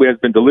it has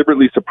been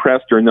deliberately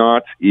suppressed or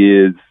not,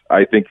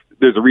 I think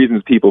there's a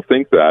reason people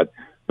think that,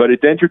 but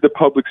it's entered the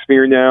public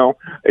sphere now.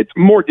 It's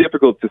more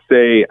difficult to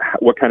say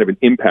what kind of an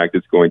impact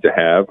it's going to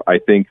have. I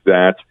think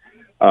that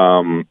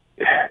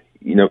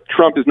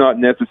Trump is not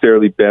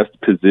necessarily best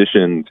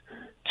positioned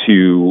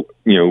to,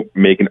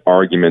 make an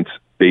argument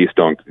based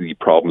on the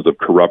problems of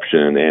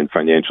corruption and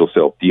financial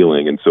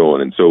self-dealing and so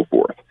on and so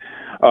forth.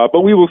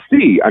 But we will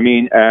see. I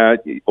mean,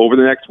 over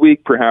the next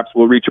week, perhaps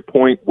we'll reach a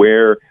point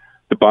where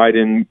the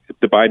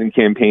Biden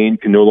campaign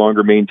can no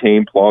longer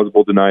maintain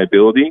plausible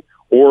deniability,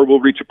 or we'll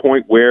reach a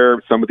point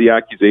where some of the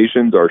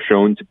accusations are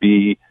shown to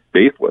be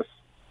baseless.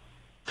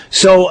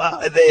 So,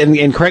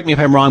 and correct me if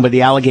I'm wrong, but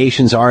the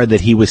allegations are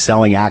that he was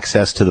selling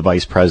access to the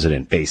vice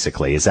president,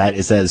 basically. Is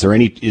there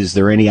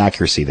any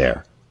accuracy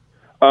there?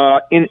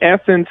 In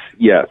essence,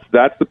 yes.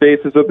 That's the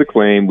basis of the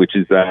claim, which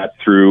is that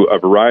through a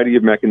variety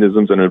of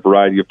mechanisms and a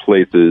variety of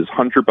places,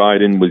 Hunter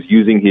Biden was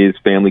using his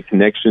family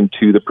connection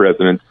to the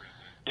president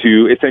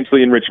to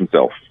essentially enrich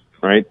himself,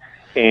 right?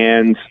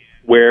 And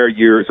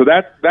so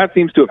that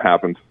seems to have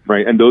happened,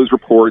 right? And those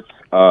reports,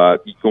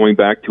 going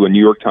back to a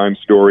New York Times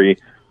story,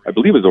 I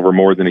believe it was over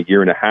more than a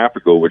year and a half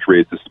ago, which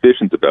raised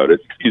suspicions about it.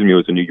 It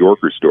was a New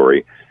Yorker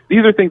story.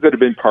 These are things that have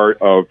been part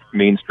of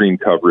mainstream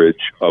coverage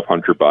of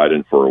Hunter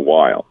Biden for a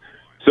while.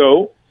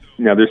 So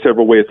now there's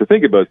several ways to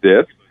think about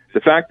this.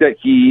 The fact that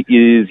he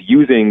is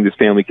using this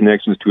family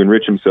connections to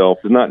enrich himself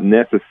does not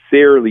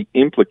necessarily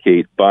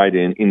implicate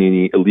Biden in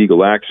any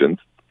illegal actions.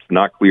 It's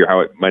not clear how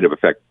it might have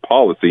affected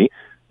policy,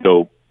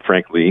 though,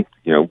 frankly,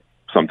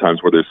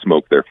 sometimes where there's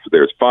smoke,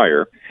 there's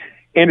fire.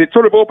 And it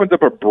sort of opens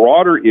up a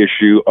broader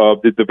issue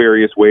of the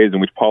various ways in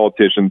which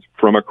politicians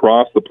from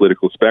across the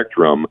political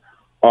spectrum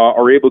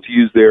are able to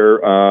use their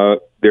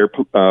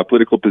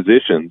political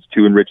positions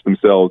to enrich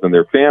themselves and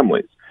their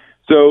families.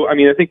 So, I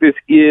mean, I think this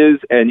is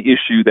an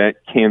issue that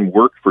can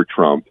work for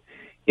Trump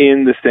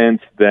in the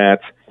sense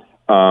that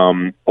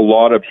a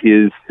lot of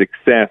his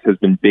success has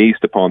been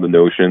based upon the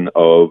notion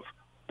of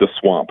the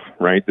swamp,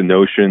 right? The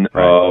notion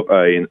of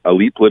an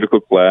elite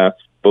political class,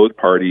 both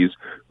parties,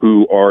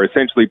 who are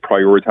essentially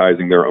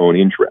prioritizing their own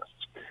interests.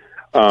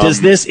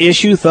 Does this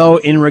issue, though,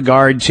 in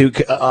regard to,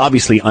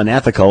 obviously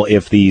unethical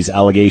if these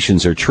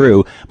allegations are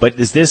true, but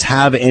does this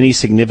have any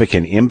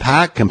significant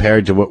impact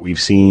compared to what we've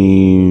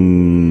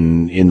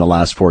seen in the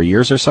last 4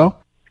 years or so?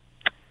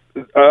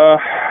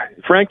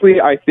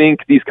 Frankly, I think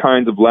these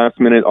kinds of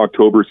last-minute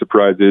October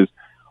surprises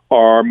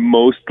are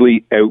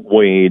mostly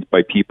outweighed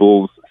by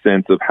people's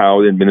sense of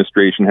how the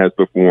administration has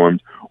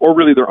performed, or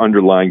really their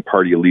underlying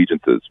party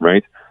allegiances,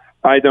 right?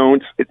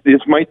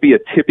 This might be a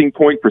tipping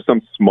point for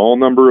some small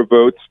number of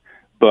votes,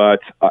 but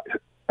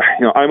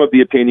I'm of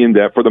the opinion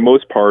that for the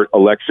most part,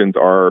 elections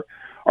are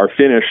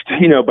finished,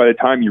 by the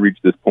time you reach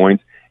this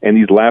point, and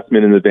these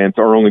last-minute events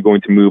are only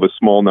going to move a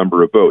small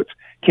number of votes.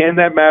 Can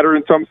that matter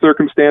in some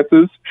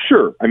circumstances?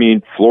 Sure. I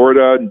mean,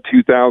 Florida in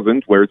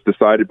 2000, where it's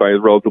decided by a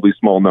relatively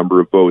small number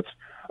of votes,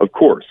 of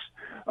course.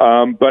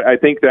 But I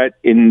think that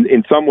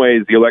in some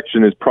ways, the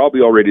election is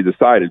probably already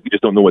decided. We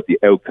just don't know what the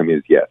outcome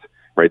is yet,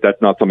 right?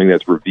 That's not something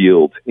that's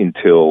revealed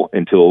until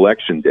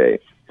election day.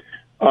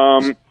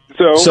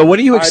 So what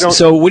are you?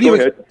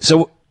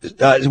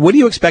 What are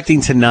you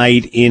expecting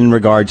tonight in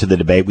regard to the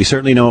debate? We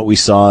certainly know what we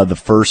saw the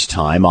first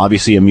time.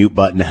 Obviously, a mute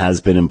button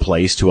has been in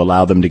place to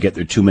allow them to get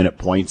their 2-minute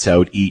points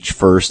out each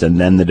first, and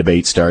then the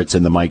debate starts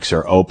and the mics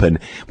are open.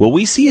 Will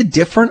we see a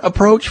different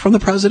approach from the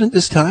president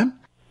this time?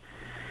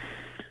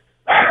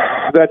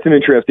 That's an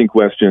interesting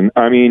question.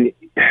 I mean,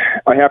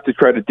 I have to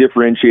try to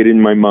differentiate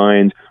in my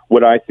mind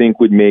what I think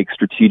would make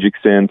strategic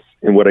sense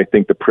and what I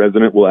think the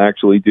president will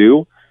actually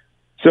do.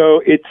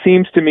 So it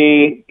seems to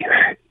me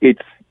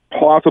it's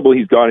possible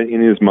he's got it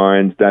in his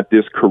mind that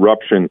this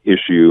corruption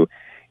issue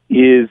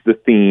is the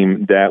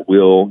theme that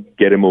will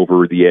get him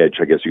over the edge,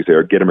 I guess you could say,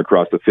 or get him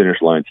across the finish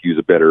line, to use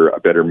a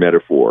better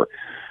metaphor.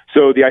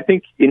 So I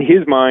think in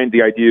his mind,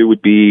 the idea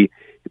would be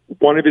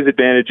one of his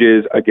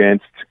advantages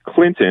against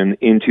Clinton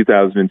in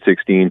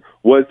 2016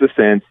 was the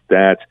sense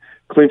that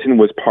Clinton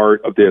was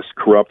part of this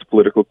corrupt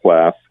political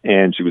class,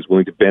 and she was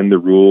willing to bend the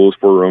rules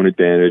for her own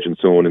advantage, and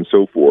so on and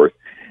so forth.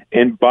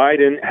 And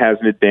Biden has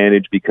an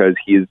advantage because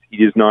he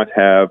does not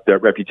have that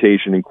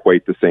reputation in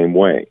quite the same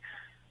way.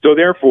 So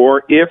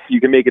therefore, if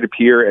you can make it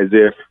appear as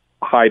if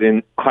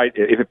Biden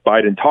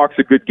talks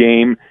a good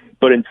game,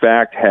 but in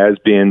fact has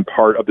been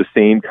part of the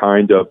same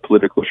kind of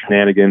political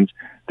shenanigans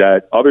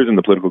that others in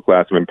the political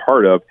class have been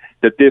part of,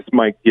 that this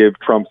might give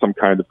Trump some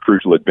kind of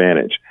crucial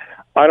advantage.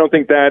 I don't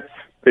think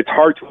it's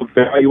hard to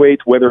evaluate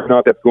whether or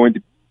not that's going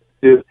to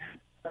be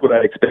what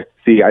I expect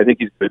to see. I think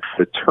he's going to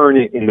try to turn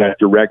it in that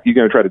direction. He's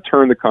going to try to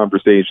turn the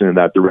conversation in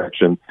that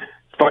direction.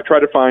 Try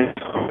to find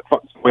some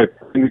way of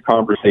turning the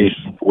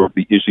conversation for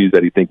the issues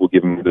that he thinks will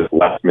give him this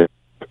last minute.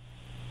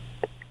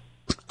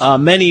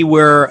 Many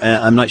were,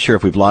 I'm not sure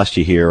if we've lost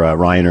you here,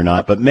 Ryan, or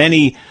not, but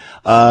many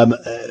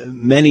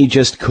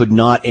just could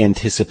not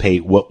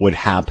anticipate what would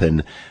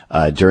happen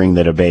during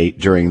the debate,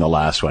 during the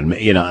last one.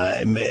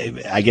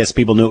 I guess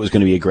people knew it was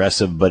going to be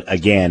aggressive, but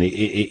again,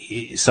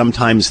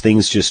 sometimes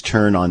things just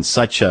turn on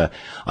such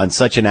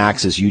an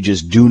axis you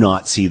just do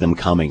not see them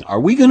coming. Are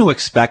we going to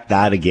expect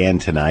that again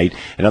tonight?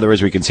 In other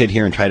words, we can sit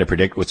here and try to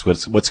predict what's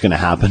going to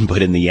happen,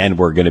 but in the end,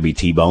 we're going to be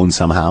T-boned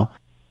somehow.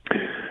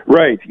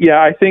 Right. Yeah,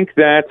 I think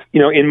that,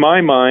 in my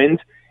mind,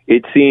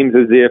 it seems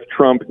as if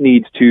Trump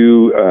needs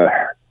to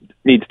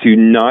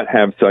not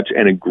have such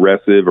an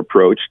aggressive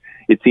approach.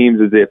 It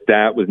seems as if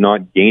that was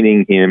not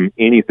gaining him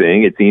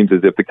anything. It seems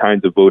as if the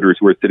kinds of voters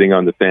who are sitting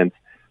on the fence,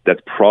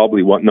 that's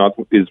probably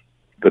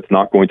that's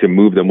not going to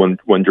move them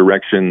one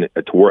direction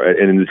toward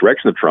and in the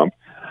direction of Trump.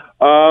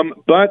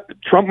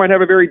 But Trump might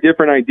have a very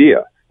different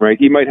idea, right?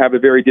 He might have a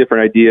very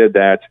different idea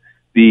that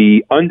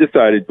the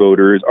undecided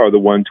voters are the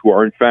ones who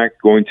are in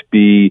fact going to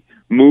be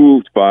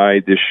moved by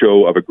this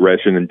show of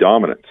aggression and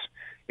dominance.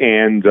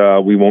 And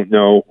we won't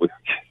know.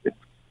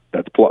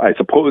 I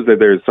suppose that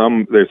there's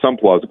some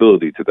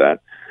plausibility to that,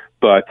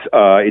 but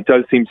it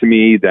does seem to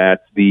me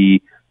that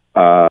the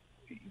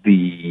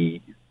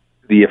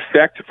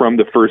effect from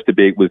the first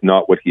debate was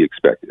not what he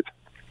expected.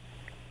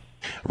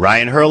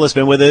 Ryan Hurl has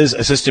been with us,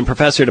 Assistant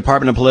Professor,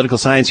 Department of Political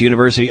Science,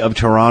 University of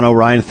Toronto.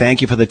 Ryan,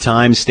 thank you for the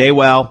time. Stay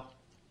well.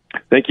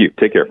 Thank you.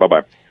 Take care.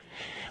 Bye-bye.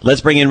 Let's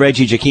bring in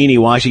Reggie Giacchini,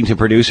 Washington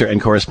producer and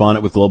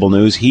correspondent with Global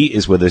News. He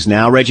is with us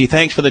now. Reggie,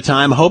 thanks for the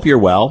time. Hope you're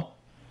well.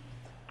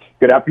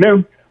 Good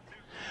afternoon.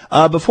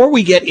 Before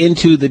we get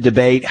into the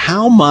debate,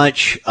 how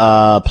much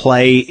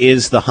play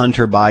is the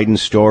Hunter Biden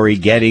story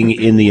getting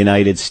in the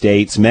United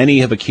States? Many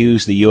have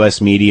accused the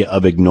U.S. media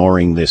of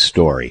ignoring this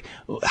story.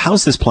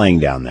 How's this playing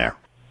down there?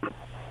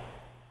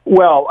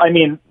 Well, I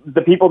mean,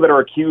 the people that are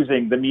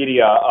accusing the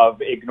media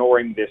of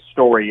ignoring this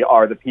story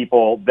are the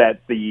people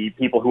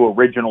who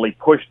originally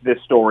pushed this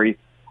story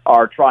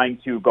are trying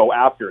to go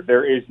after.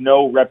 There is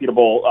no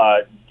reputable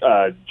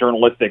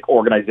journalistic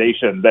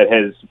organization that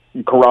has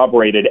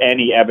corroborated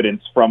any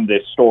evidence from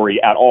this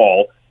story at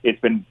all. It's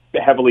been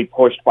heavily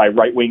pushed by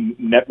right-wing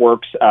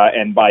networks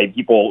and by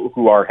people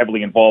who are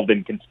heavily involved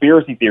in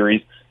conspiracy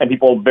theories and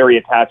people very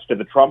attached to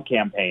the Trump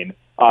campaign.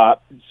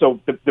 So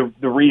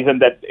the reason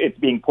that it's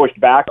being pushed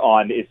back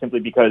on is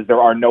simply because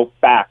there are no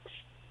facts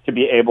to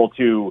be able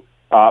to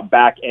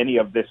back any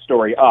of this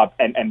story up,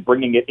 and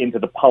bringing it into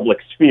the public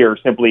sphere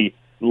simply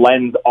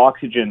lends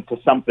oxygen to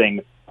something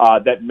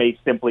that may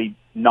simply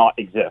not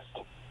exist.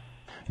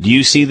 Do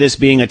you see this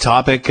being a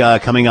topic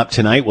coming up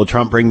tonight? Will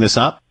Trump bring this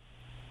up?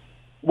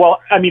 Well,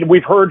 I mean,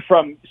 we've heard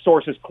from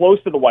sources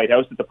close to the White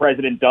House that the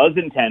president does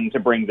intend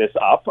to bring this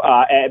up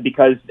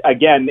because,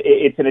 again,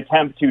 it's an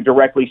attempt to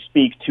directly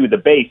speak to the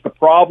base. The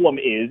problem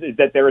is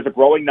that there is a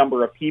growing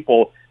number of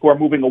people who are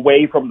moving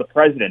away from the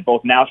president.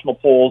 Both national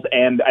polls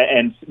and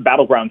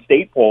battleground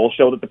state polls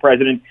show that the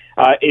president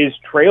is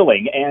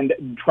trailing,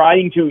 and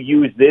trying to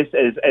use this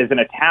as an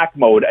attack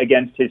mode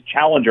against his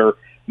challenger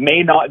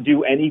may not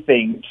do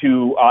anything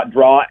to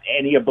draw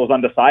any of those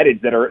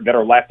undecideds that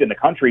are left in the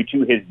country to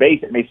his base.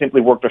 It may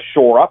simply work to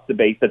shore up the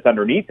base that's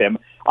underneath him.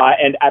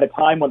 And at a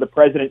time when the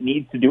president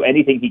needs to do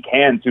anything he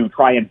can to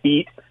try and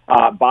beat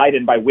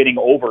Biden by winning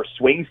over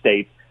swing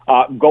states,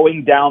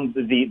 going down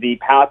the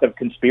path of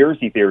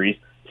conspiracy theories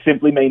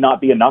simply may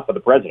not be enough for the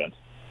president.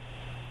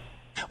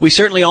 We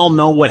certainly all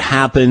know what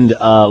happened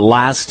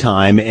last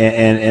time,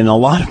 and a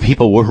lot of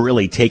people were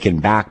really taken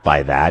back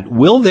by that.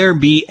 Will there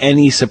be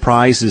any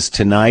surprises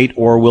tonight,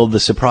 or will the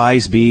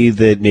surprise be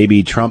that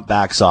maybe Trump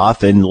backs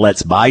off and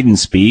lets Biden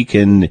speak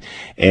and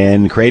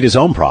create his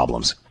own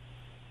problems?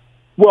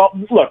 Well,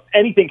 look,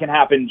 anything can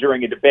happen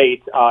during a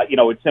debate.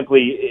 It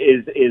simply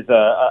is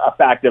a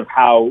fact of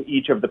how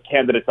each of the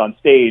candidates on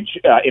stage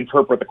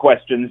interpret the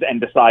questions and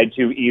decide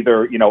to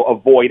either,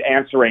 avoid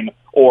answering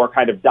or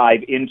kind of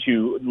dive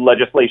into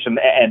legislation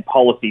and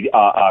policy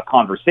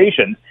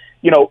conversations.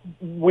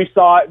 We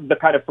saw the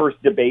kind of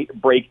first debate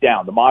break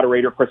down. The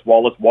moderator, Chris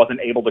Wallace, wasn't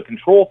able to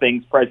control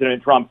things.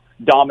 President Trump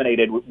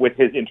dominated with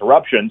his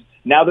interruptions.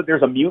 Now that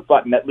there's a mute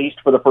button, at least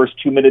for the first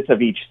 2 minutes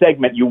of each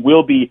segment, you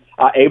will be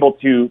able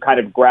to kind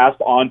of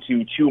grasp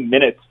onto 2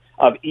 minutes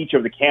of each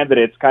of the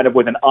candidates kind of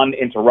with an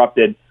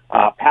uninterrupted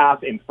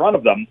path in front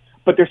of them.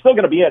 But there's still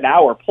going to be an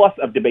hour plus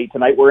of debate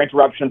tonight where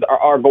interruptions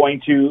are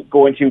going to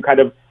kind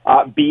of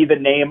be the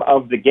name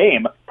of the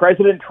game.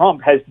 President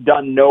Trump has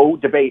done no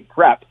debate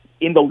prep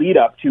in the lead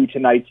up to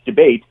tonight's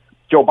debate.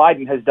 Joe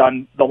Biden has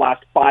done the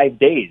last 5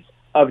 days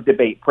of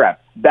debate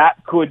prep.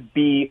 That could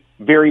be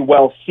very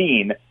well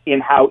seen in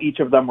how each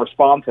of them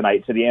respond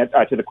tonight to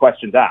the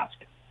questions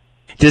asked.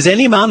 Does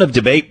any amount of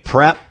debate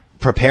prep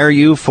prepare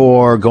you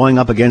for going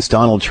up against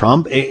Donald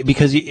Trump?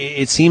 Because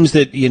it seems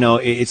that,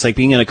 it's like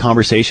being in a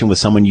conversation with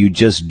someone you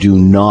just do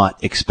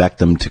not expect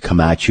them to come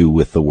at you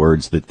with the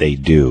words that they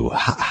do.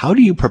 How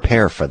do you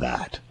prepare for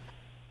that?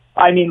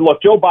 I mean,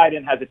 look, Joe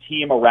Biden has a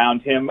team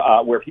around him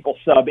where people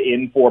sub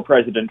in for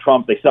President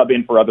Trump. They sub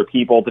in for other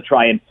people to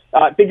try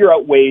and figure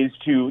out ways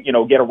to,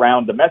 get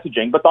around the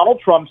messaging. But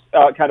Donald Trump's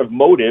kind of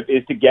motive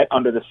is to get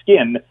under the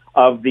skin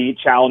of the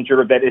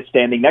challenger that is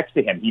standing next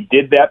to him. He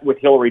did that with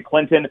Hillary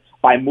Clinton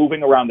by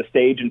moving around the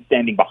stage and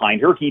standing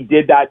behind her. He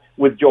did that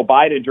with Joe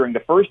Biden during the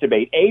first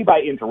debate, A,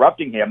 by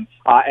interrupting him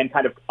and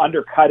kind of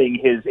undercutting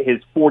his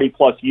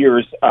 40-plus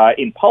years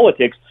in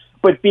politics,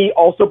 but B,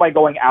 also by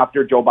going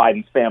after Joe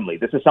Biden's family.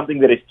 This is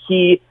something that is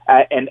key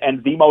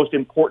and the most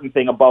important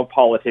thing above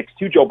politics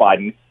to Joe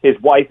Biden, his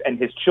wife and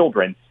his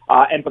children.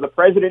 And for the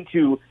president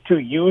to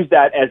use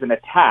that as an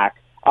attack,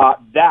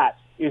 that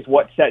is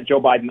what set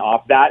Joe Biden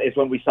off. That is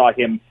when we saw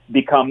him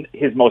become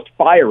his most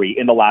fiery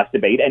in the last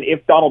debate. And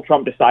if Donald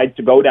Trump decides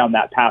to go down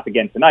that path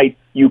again tonight,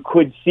 you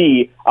could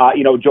see,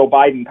 Joe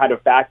Biden kind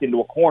of backed into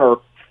a corner,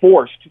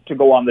 forced to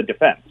go on the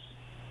defense.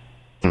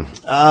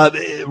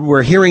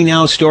 We're hearing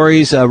now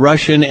stories,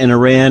 Russia and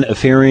Iran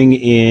interfering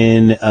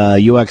in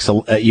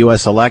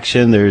U.S.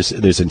 election.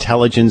 There's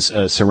intelligence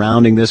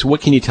surrounding this. What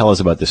can you tell us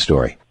about this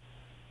story?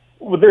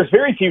 Well, there's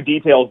very few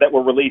details that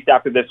were released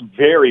after this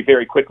very,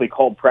 very quickly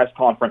called press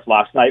conference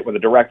last night, where the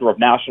director of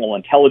national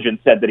intelligence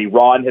said that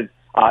Iran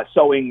has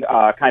sowing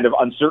kind of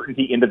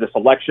uncertainty into this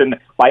election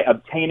by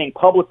obtaining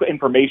public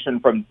information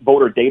from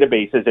voter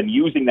databases and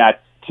using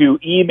that to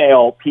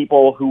email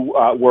people who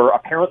were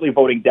apparently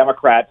voting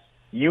Democrats,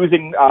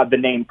 using the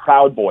name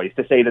Proud Boys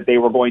to say that they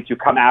were going to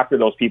come after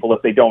those people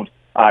if they don't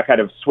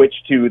kind of switch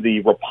to the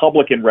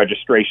Republican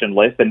registration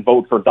list and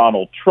vote for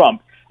Donald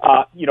Trump.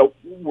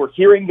 We're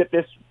hearing that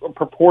this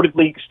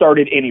purportedly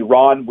started in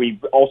Iran.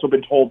 We've also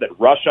been told that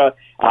Russia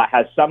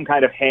has some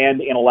kind of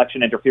hand in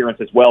election interference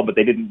as well, but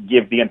they didn't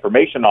give the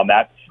information on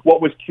that.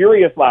 What was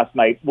curious last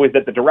night was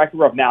that the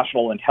director of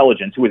national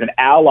intelligence, who is an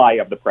ally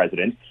of the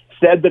president,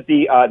 said that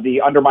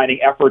the undermining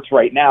efforts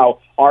right now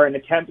are an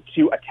attempt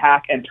to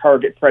attack and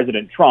target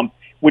President Trump,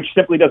 which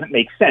simply doesn't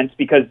make sense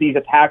because these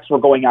attacks were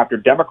going after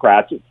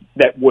Democrats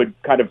that would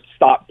kind of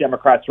stop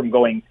Democrats from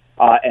going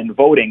and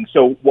voting.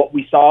 So what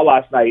we saw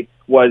last night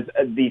was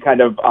the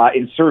kind of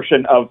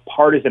insertion of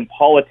partisan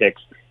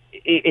politics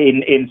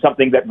in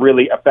something that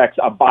really affects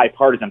a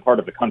bipartisan part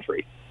of the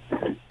country.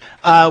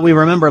 We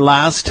remember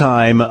last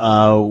time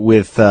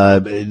with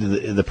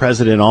the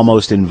president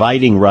almost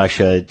inviting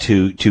Russia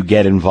to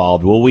get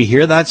involved. Will we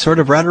hear that sort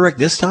of rhetoric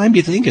this time, do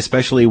you think,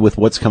 especially with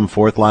what's come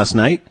forth last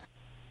night?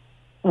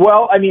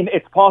 Well, I mean,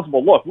 it's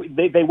possible. Look,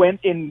 they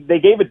went in, they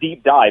gave a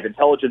deep dive,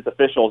 intelligence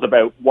officials,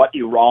 about what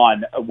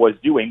Iran was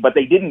doing, but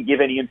they didn't give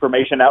any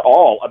information at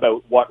all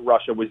about what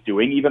Russia was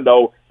doing, even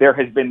though there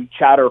has been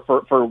chatter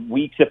for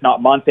weeks, if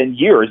not months and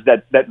years,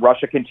 that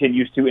Russia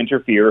continues to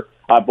interfere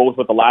both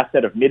with the last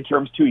set of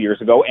midterms 2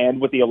 years ago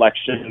and with the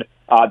election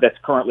that's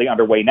currently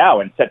underway now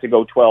and set to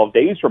go 12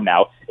 days from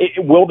now.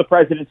 Will the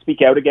president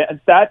speak out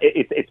against that?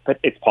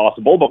 It's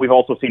possible, but we've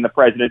also seen the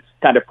president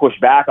kind of push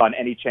back on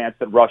any chance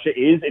that Russia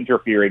is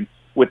interfering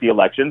with the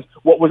elections.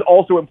 What was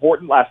also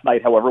important last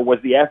night, however, was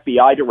the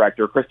FBI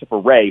director, Christopher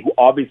Wray, who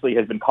obviously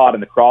has been caught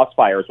in the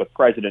crossfires with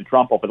President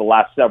Trump over the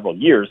last several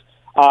years,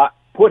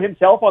 put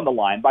himself on the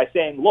line by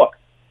saying, look,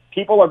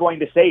 people are going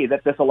to say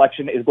that this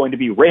election is going to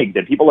be rigged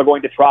and people are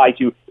going to try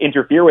to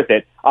interfere with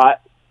it.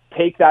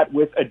 Take that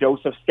with a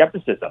dose of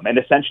skepticism. And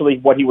essentially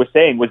what he was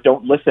saying was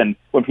don't listen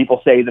when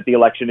people say that the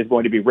election is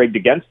going to be rigged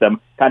against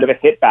them, kind of a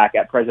hit back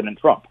at President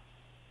Trump.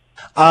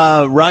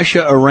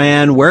 Russia,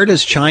 Iran, where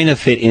does China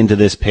fit into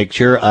this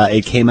picture?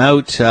 It came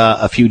out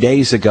a few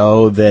days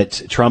ago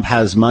that Trump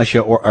has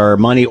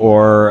money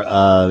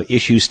or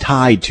issues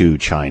tied to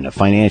China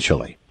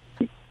financially.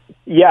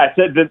 Yeah,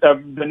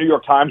 the New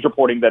York Times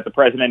reporting that the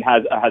president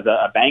has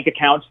a bank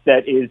account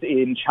that is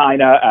in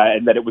China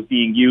and that it was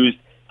being used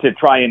to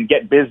try and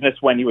get business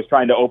when he was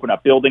trying to open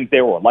up buildings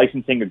there or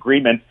licensing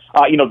agreements.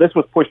 This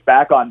was pushed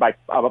back on by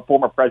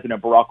former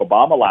President Barack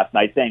Obama last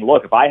night, saying,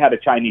 look, if I had a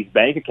Chinese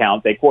bank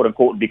account, they quote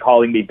unquote would be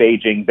calling me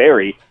Beijing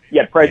Barry.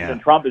 Yet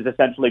President Trump is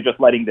essentially just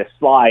letting this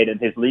slide,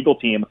 and his legal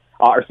team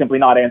are simply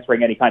not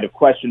answering any kind of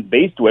questions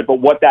based to it. But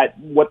what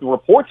the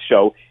reports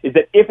show is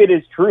that if it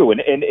is true,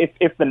 and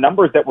if the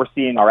numbers that we're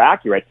seeing are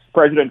accurate,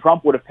 President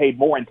Trump would have paid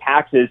more in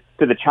taxes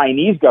to the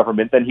Chinese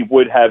government than he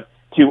would have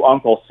to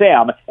Uncle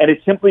Sam, and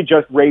it simply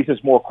just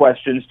raises more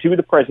questions to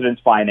the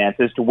president's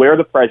finances, to where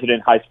the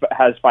president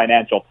has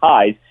financial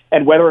ties,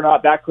 and whether or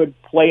not that could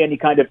play any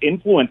kind of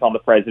influence on the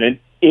president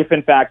if,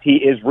 in fact, he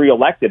is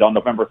reelected on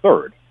November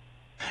 3rd.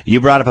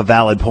 You brought up a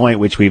valid point,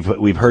 which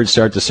we've heard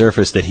start to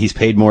surface, that he's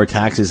paid more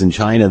taxes in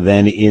China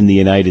than in the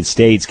United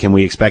States. Can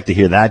we expect to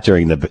hear that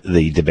during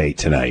the debate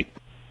tonight?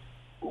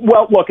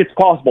 Well, look, it's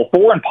possible.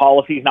 Foreign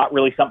policy is not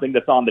really something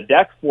that's on the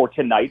deck for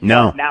tonight.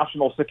 No.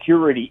 National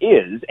security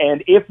is.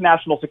 And if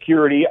national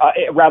security,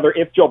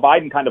 if Joe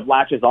Biden kind of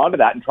latches onto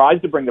that and tries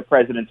to bring the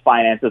president's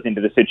finances into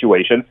the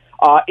situation,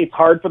 it's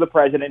hard for the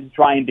president to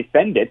try and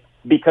defend it,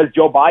 because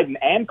Joe Biden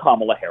and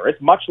Kamala Harris,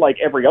 much like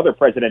every other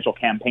presidential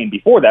campaign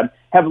before them,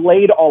 have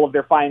laid all of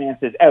their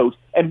finances out.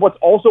 And what's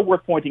also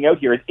worth pointing out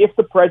here is if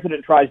the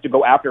president tries to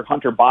go after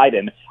Hunter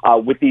Biden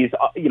with these,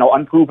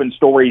 unproven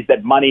stories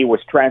that money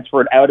was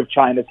transferred out of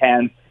China's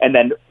hands and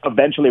then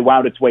eventually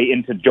wound its way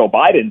into Joe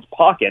Biden's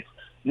pockets,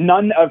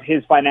 none of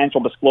his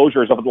financial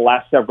disclosures over the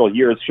last several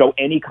years show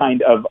any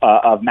kind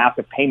of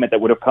massive payment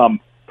that would have come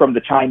from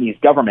the Chinese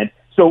government.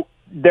 So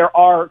there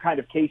are kind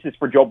of cases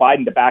for Joe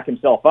Biden to back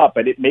himself up,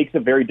 but it makes a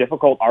very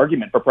difficult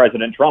argument for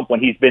President Trump when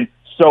he's been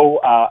so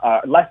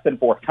less than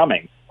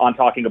forthcoming on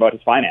talking about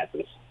his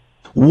finances.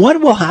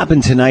 What will happen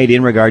tonight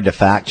in regard to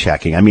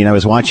fact-checking? I mean, I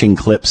was watching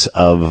clips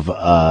of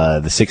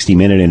the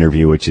 60-Minute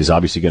interview, which is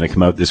obviously going to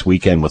come out this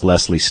weekend with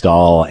Lesley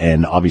Stahl,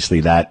 and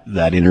obviously that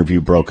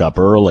interview broke up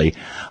early.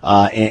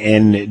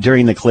 And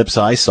during the clips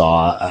I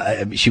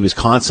saw, she was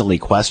constantly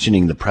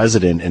questioning the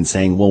president and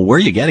saying, well, where are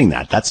you getting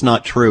that? That's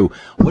not true.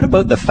 What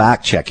about the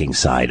fact-checking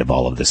side of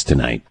all of this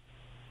tonight?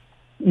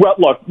 Well,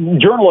 look,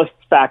 journalists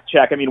fact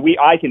check. I mean,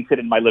 I can sit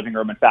in my living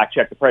room and fact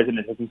check the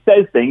president as he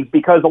says things,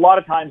 because a lot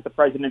of times the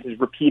president is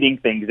repeating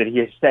things that he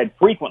has said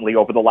frequently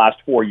over the last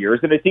 4 years,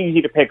 and it's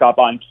easy to pick up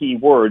on key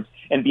words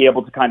and be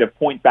able to kind of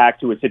point back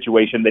to a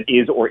situation that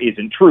is or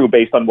isn't true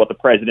based on what the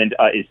president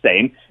is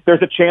saying.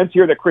 There's a chance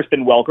here that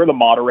Kristen Welker, the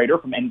moderator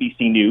from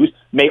NBC News,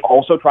 may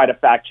also try to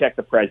fact check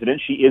the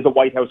president. She is a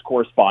White House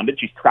correspondent.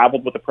 She's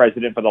traveled with the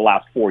president for the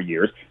last 4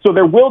 years. So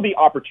there will be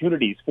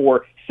opportunities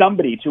for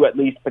somebody to at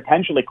least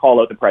potentially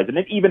call out the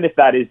president, even if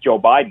that is Joe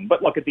Biden.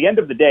 But look, at the end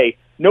of the day,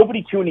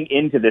 nobody tuning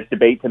into this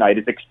debate tonight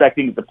is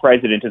expecting that the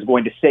president is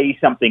going to say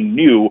something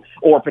new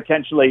or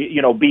potentially,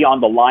 be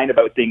on the line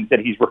about things that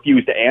he's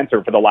refused to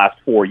answer for the last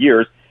 4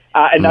 years.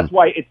 And that's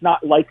why it's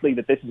not likely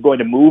that this is going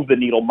to move the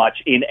needle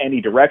much in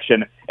any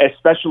direction,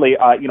 especially,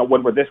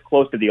 when we're this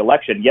close to the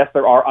election. Yes,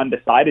 there are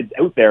undecideds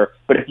out there,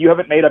 but if you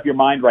haven't made up your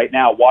mind right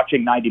now,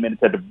 watching 90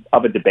 minutes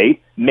of a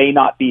debate may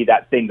not be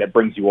that thing that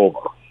brings you over.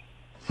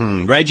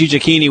 Reggie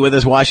Giacchini with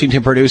us,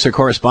 Washington producer,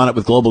 correspondent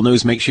with Global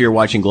News. Make sure you're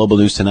watching Global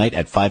News tonight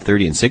at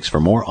 5:30 and 6 for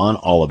more on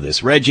all of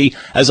this. Reggie,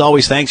 as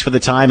always, thanks for the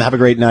time. Have a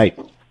great night.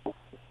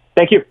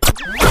 Thank you.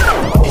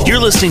 You're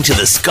listening to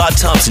the Scott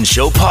Thompson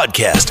Show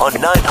podcast on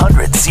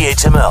 900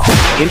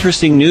 CHML.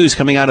 Interesting news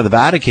coming out of the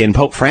Vatican.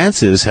 Pope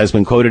Francis has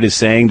been quoted as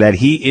saying that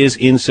he is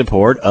in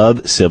support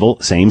of civil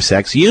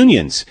same-sex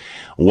unions.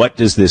 What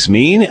does this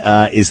mean?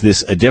 Is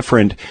this a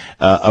different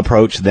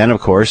approach than,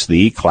 of course,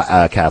 the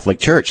Catholic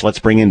Church? Let's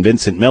bring in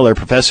Vincent Miller,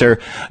 Professor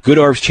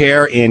Goodorf's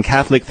Chair in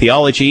Catholic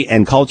Theology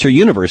and Culture,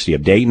 University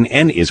of Dayton,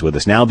 and is with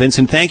us now.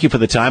 Vincent, thank you for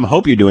the time.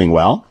 Hope you're doing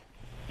well.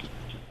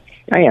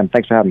 I am.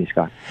 Thanks for having me,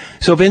 Scott.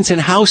 So,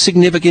 Vincent, how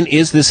significant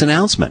is this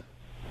announcement?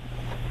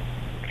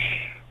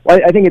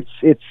 Well, I think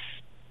it's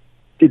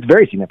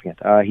very significant.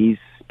 He's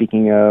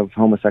speaking of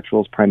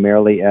homosexuals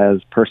primarily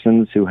as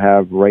persons who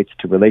have rights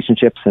to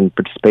relationships and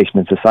participation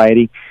in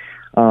society.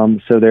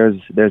 So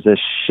there's a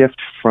shift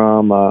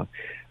from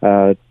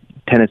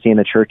tendency in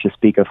the church to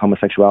speak of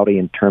homosexuality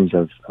in terms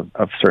of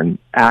certain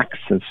acts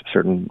and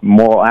certain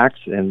moral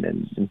acts,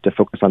 and to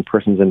focus on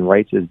persons and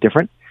rights is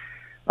different.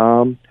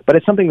 But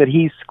it's something that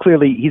he's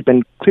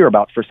been clear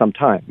about for some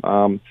time,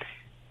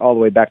 all the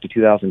way back to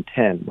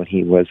 2010 when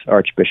he was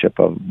Archbishop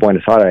of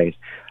Buenos Aires.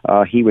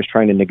 He was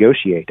trying to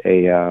negotiate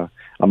a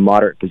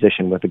moderate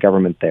position with the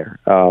government there,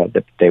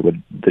 that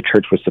the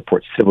church would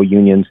support civil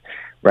unions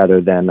rather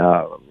than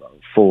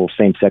full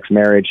same-sex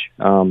marriage.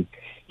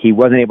 He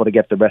wasn't able to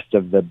get the rest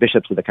of the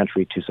bishops of the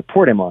country to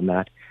support him on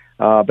that,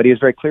 but he was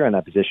very clear on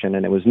that position,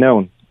 and it was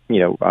known,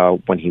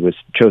 when he was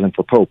chosen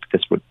for Pope,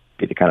 this would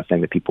be the kind of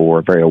thing that people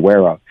were very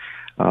aware of.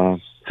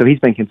 So he's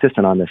been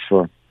consistent on this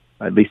for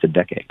at least a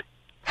decade.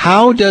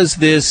 How does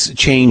this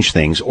change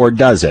things, or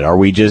does it?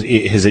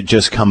 Has it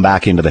just come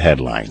back into the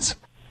headlines?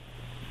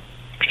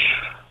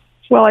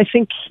 Well, I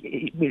think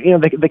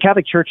the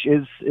Catholic Church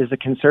is a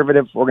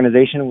conservative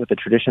organization with a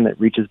tradition that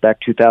reaches back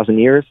 2,000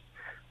 years.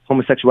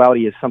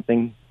 Homosexuality is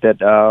something that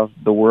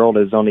the world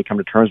has only come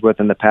to terms with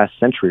in the past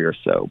century or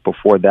so.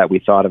 Before that, we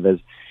thought of as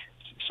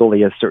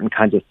solely as certain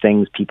kinds of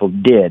things people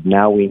did.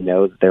 Now we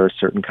know that there are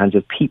certain kinds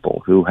of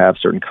people who have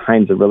certain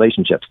kinds of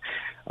relationships.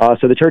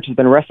 So the church has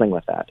been wrestling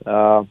with that.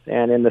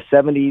 And in the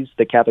 70s,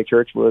 the Catholic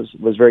Church was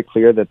very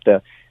clear that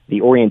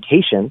the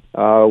orientation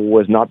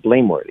was not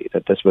blameworthy,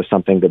 that this was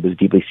something that was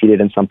deeply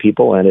seated in some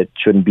people and it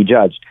shouldn't be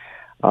judged.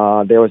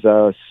 There was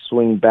a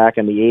swing back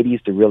in the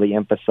 80s to really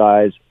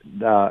emphasize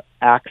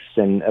acts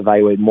and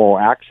evaluate moral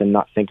acts and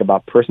not think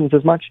about persons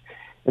as much.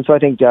 And so I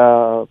think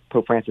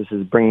Pope Francis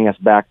is bringing us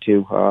back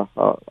to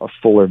a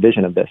fuller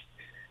vision of this.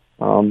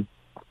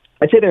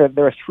 I'd say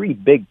there are three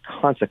big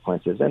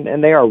consequences,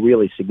 and they are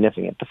really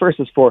significant. The first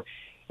is for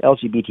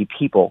LGBT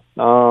people.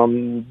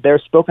 They're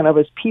spoken of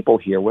as people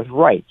here with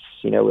rights,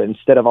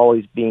 instead of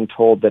always being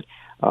told that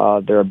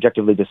they're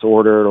objectively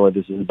disordered or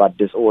this is about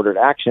disordered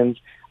actions.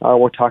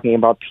 We're talking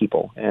about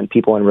people and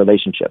people in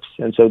relationships.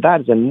 And so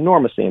that is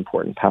enormously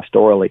important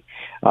pastorally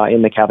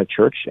in the Catholic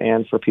Church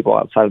and for people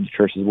outside of the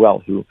church as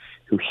well who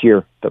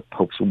hear the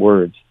Pope's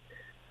words.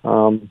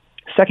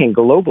 Second,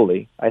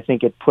 globally, I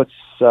think it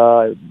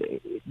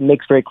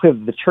makes very clear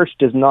that the church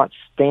does not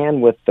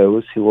stand with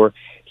those who are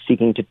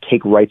seeking to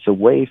take rights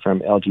away from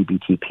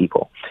LGBT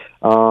people.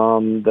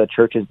 The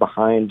church is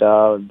behind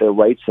their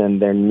rights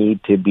and their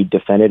need to be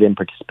defended and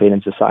participate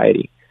in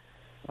society.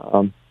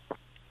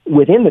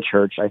 Within the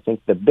church, I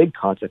think the big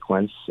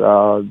consequence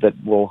that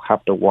we'll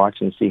have to watch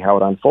and see how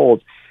it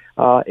unfolds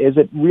is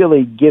it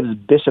really gives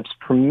bishops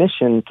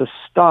permission to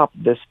stop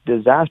this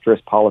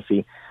disastrous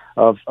policy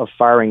of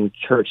firing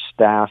church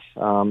staff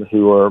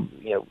who are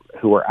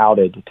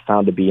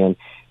found to be in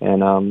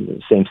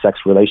same-sex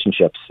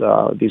relationships.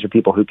 These are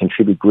people who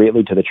contribute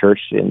greatly to the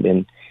church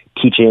in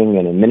teaching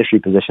and in ministry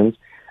positions,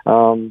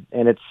 and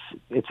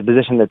it's a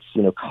position that's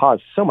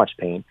caused so much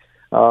pain.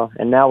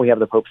 And now we have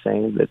the Pope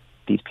saying that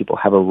these people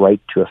have a right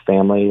to a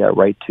family, a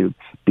right to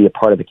be a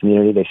part of the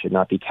community. They should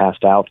not be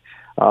cast out.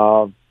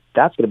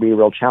 That's going to be a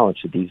real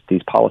challenge to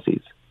these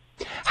policies.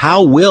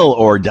 How will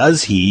or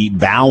does he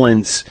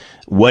balance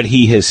what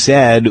he has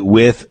said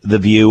with the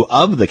view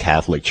of the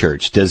Catholic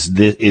Church? Is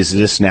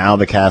this now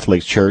the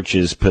Catholic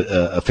Church's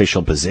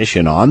official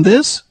position on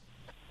this?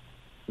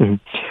 Mm-hmm.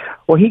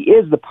 Well, he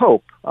is the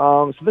Pope,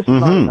 so this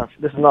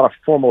is not a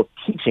formal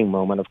teaching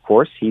moment. Of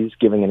course, he's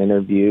giving an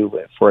interview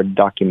for a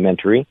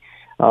documentary.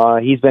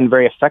 He's been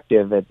very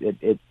effective at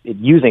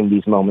using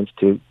these moments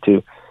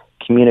to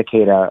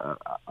communicate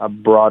a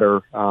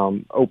broader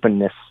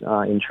openness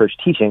in church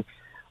teaching.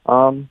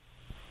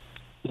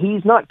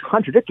 He's not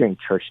contradicting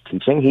church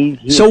teaching.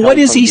 So what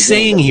is he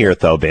saying here,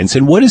 though, Vince?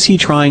 And what is he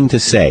trying to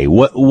say?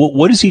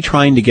 What is he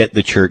trying to get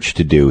the church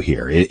to do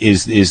here?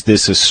 Is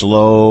this a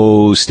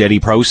slow, steady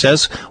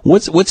process?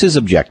 What's his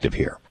objective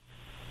here?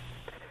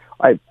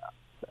 I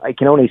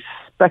can only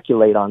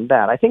speculate on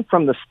that. I think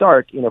from the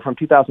start, from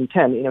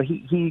 2010,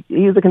 he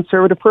is a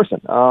conservative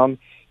person.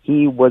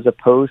 He was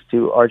opposed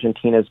to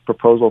Argentina's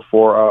proposal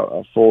for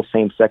a full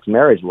same-sex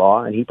marriage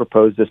law, and he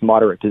proposed this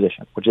moderate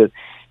position, which is,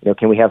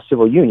 can we have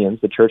civil unions?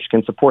 The church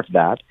can support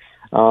that,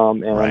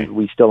 right.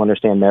 We still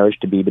understand marriage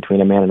to be between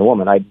a man and a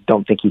woman. I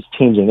don't think he's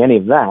changing any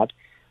of that.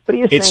 But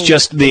it's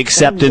just the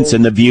acceptance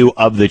and the view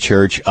of the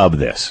church of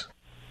this.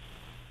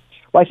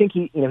 Well, I think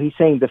he's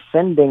saying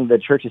defending the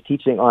church's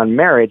teaching on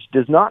marriage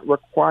does not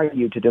require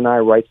you to deny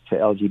rights to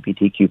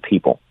LGBTQ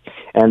people,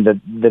 and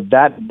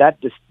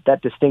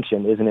that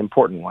distinction is an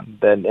important one.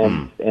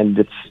 And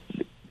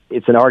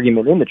it's an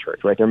argument in the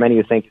church, right? There are many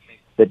who think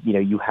that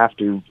you have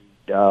to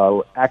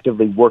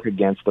actively work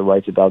against the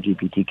rights of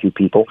LGBTQ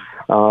people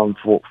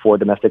for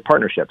domestic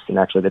partnerships. And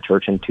actually, the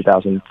church in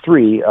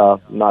 2003,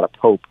 not a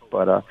pope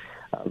but a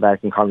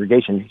Vatican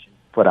congregation,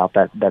 put out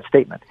that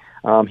statement.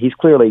 He's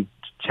clearly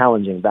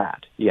challenging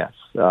that, yes.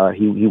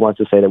 He wants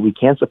to say that we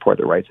can support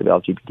the rights of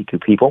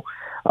LGBTQ people,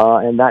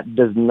 and that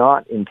does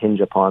not impinge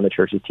upon the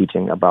church's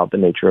teaching about the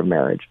nature of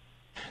marriage.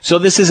 So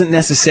this isn't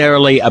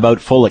necessarily about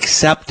full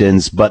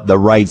acceptance, but the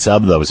rights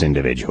of those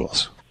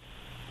individuals.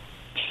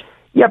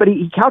 Yeah, but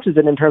he couches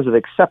it in terms of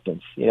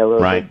acceptance.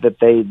 Right. That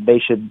they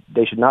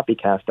should not be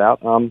cast out.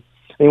 I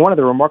mean, one of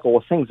the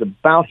remarkable things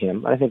about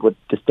him, I think what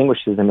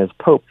distinguishes him as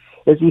Pope,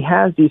 is he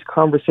has these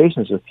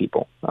conversations with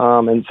people,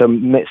 and so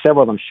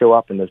several of them show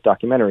up in this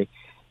documentary.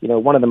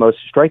 One of the most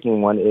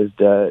striking one is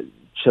the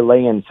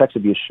Chilean sex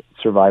abuse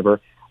survivor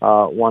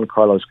Juan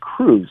Carlos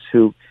Cruz,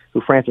 who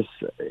Francis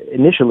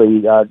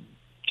initially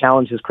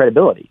challenged his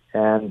credibility,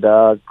 and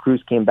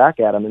Cruz came back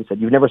at him and said,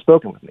 "You've never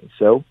spoken with me."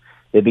 So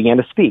they began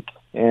to speak,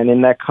 and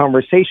in that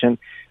conversation,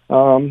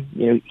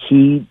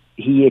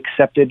 he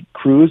accepted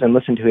Cruz and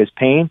listened to his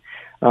pain,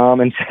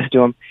 and says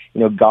to him,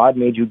 "God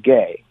made you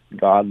gay.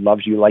 God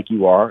loves you like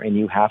you are, and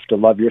you have to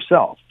love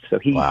yourself." So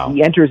he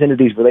enters into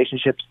these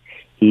relationships.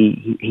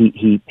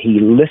 He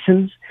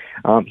listens.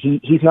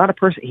 He's not a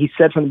person. He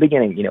said from the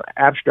beginning,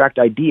 abstract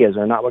ideas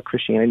are not what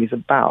Christianity is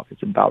about.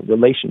 It's about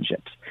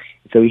relationships.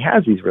 So he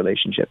has these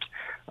relationships.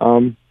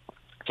 So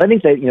I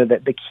think that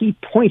that the key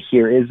point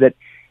here is that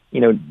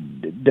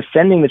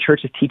defending the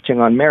church's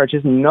teaching on marriage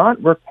does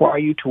not require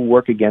you to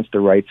work against the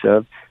rights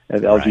of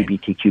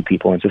LGBTQ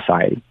people in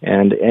society.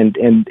 And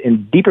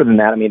deeper than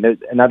that, I mean, there's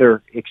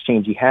another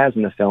exchange he has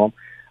in the film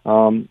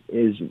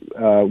is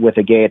with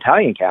a gay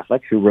Italian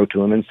Catholic who wrote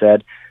to him and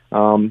said,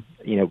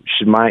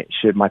 should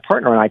my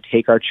partner and I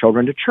take our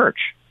children to church,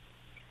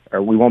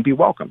 or we won't be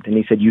welcomed? And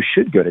he said, you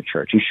should go to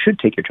church. You should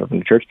take your children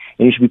to church,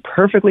 and you should be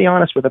perfectly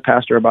honest with the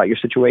pastor about your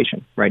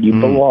situation. Right? You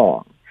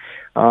belong.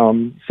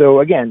 So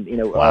again,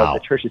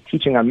 the church's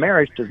teaching on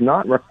marriage does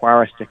not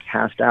require us to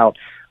cast out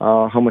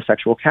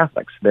homosexual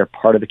Catholics. They're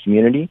part of the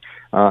community,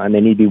 and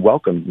they need to be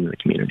welcomed in the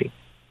community.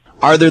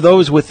 Are there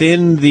those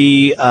within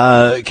the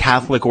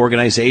Catholic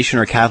organization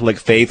or Catholic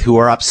faith who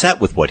are upset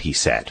with what he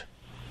said?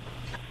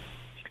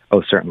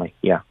 Oh, certainly,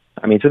 yeah.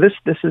 I mean, so this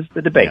is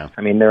the debate. Yeah.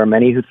 I mean, there are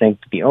many who think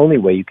the only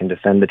way you can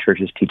defend the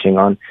church's teaching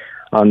on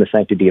the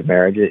sanctity of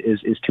marriage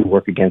is to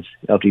work against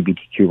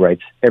LGBTQ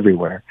rights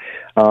everywhere.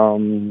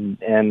 And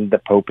the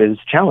Pope is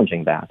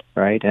challenging that,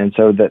 right? And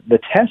so the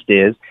test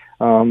is,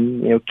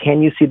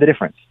 can you see the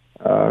difference?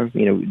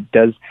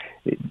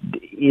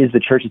 Is the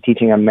church's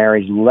teaching on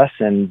marriage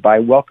lessened by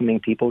welcoming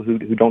people who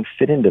don't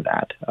fit into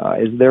that?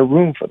 Is there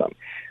room for them?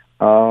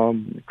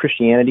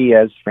 Christianity,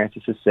 as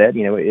Francis has said,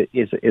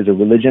 is a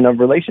religion of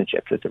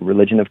relationships. It's a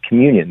religion of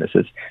communion. This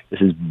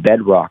is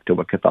bedrock to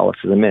what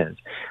Catholicism is.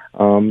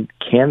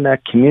 Can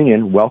that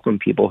communion welcome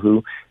people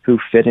who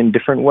fit in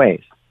different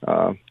ways?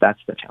 That's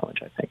the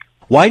challenge, I think.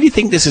 Why do you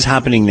think this is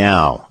happening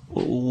now?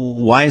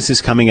 Why is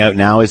this coming out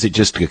now? Is it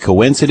just a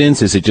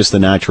coincidence? Is it just the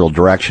natural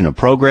direction of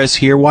progress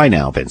here? Why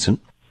now,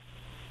 Vincent?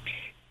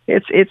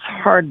 It's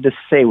hard to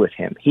say with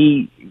him.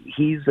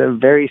 He's a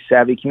very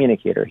savvy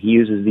communicator. He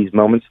uses these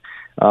moments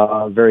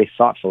very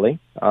thoughtfully.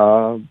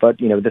 But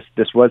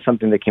this was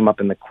something that came up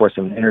in the course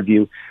of an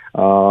interview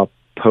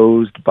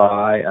posed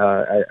by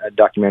a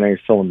documentary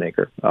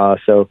filmmaker.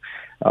 So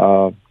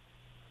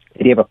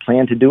did he have a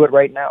plan to do it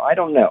right now? I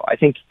don't know.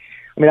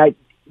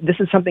 This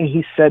is something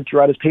he said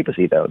throughout his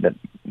papacy, though, that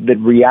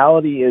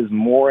reality is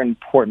more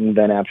important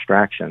than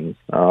abstractions.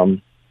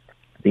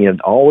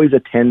 Always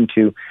attend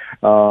to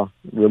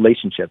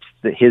relationships.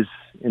 His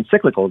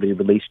encyclical that he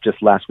released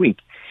just last week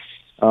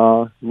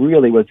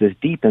really was this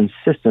deep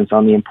insistence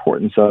on the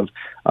importance of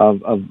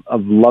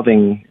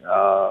loving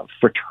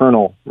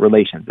fraternal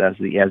relations as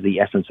the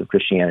essence of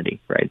Christianity.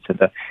 Right. So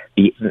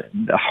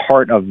the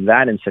heart of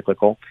that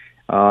encyclical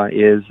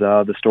is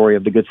the story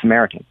of the Good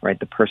Samaritan. Right,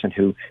 the person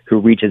who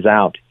reaches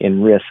out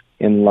in risk,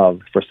 in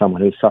love for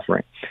someone who's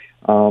suffering.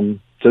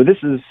 So this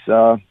is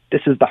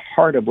the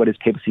heart of what his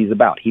papacy is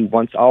about. He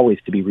wants always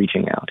to be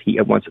reaching out.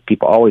 He wants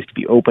people always to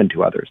be open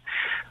to others.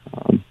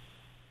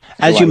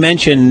 As you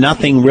mentioned,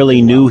 nothing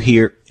really new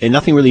here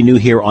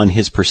on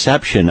his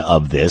perception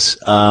of this.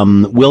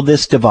 Will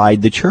this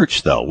divide the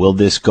church, though? Will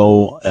this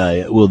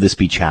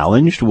be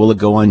challenged? Will it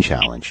go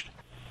unchallenged?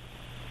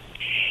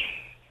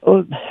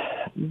 Well,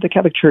 the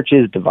Catholic Church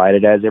is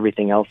divided, as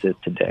everything else is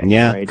today.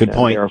 Yeah, right? Good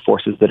point. There are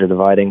forces that are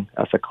dividing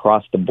us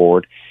across the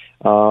board.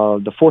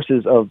 The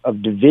forces of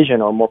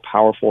division are more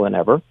powerful than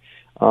ever.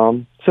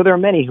 So there are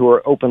many who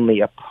are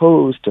openly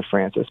opposed to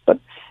Francis. But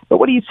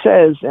what he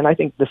says, and I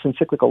think this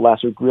encyclical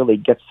last week really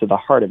gets to the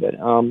heart of it,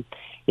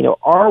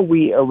 are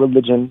we a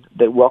religion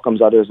that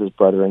welcomes others as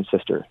brother and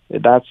sister?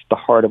 That's the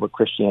heart of what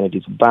Christianity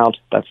is about.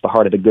 That's the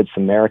heart of the Good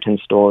Samaritan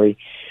story.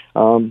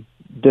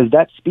 Does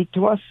that speak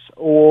to us,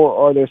 or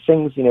are there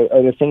things,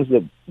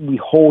 that we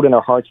hold in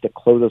our hearts that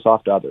close us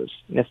off to others?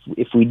 And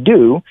if we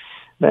do,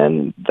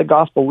 then the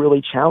gospel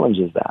really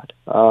challenges that.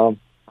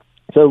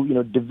 So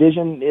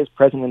division is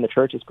present in the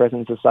church, it's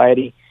present in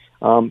society.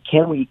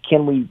 Can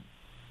we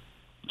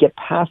get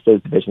past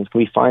those divisions? Can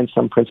we find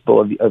some principle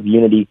of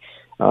unity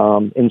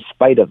in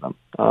spite of them,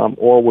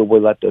 or will we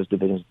let those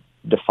divisions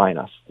define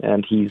us?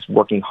 And he's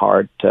working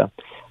hard to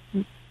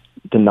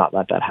not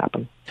let that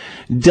happen.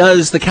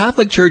 Does the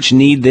Catholic Church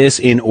need this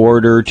in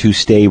order to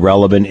stay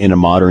relevant in a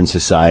modern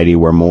society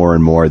where more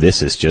and more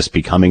this is just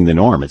becoming the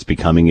norm? It's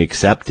becoming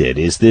accepted.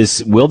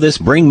 Will this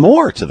bring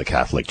more to the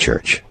Catholic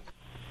Church?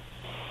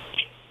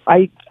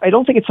 I I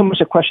don't think it's so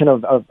much a question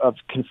of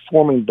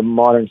conforming to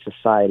modern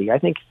society. I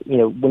think,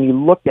 when you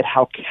look at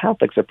how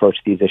Catholics approach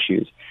these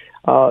issues,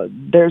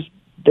 there's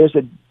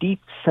a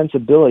deep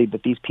sensibility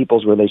that these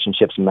people's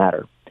relationships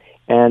matter.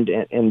 And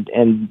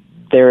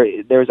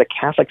there's a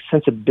Catholic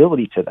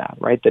sensibility to that,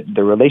 right? That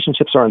the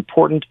relationships are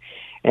important,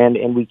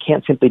 and we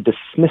can't simply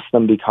dismiss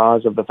them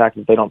because of the fact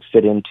that they don't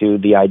fit into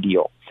the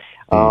ideal.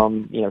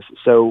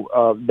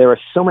 So there are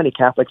so many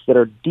Catholics that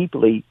are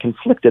deeply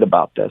conflicted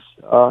about this,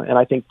 and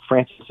I think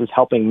Francis is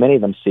helping many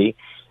of them see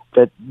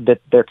that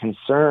their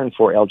concern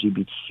for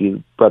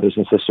LGBTQ brothers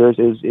and sisters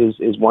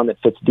is one that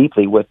fits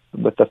deeply with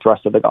the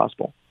thrust of the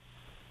gospel.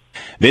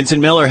 Vincent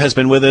Miller has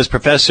been with us,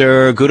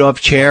 Professor Gudoff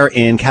Chair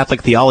in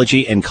Catholic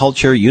Theology and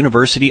Culture,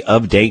 University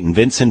of Dayton.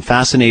 Vincent,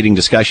 fascinating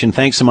discussion.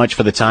 Thanks so much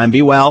for the time.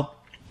 Be well.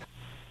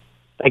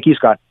 Thank you,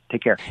 Scott.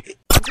 Take care.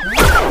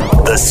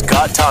 The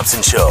Scott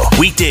Thompson Show,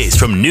 weekdays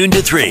from noon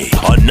to 3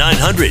 on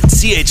 900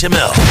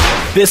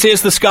 CHML. This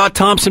is the Scott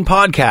Thompson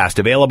Podcast,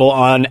 available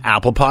on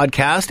Apple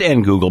Podcast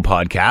and Google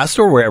Podcast,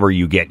 or wherever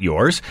you get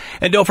yours.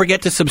 And don't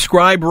forget to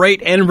subscribe,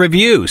 rate, and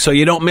review so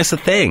you don't miss a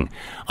thing.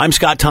 I'm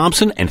Scott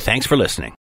Thompson, and thanks for listening.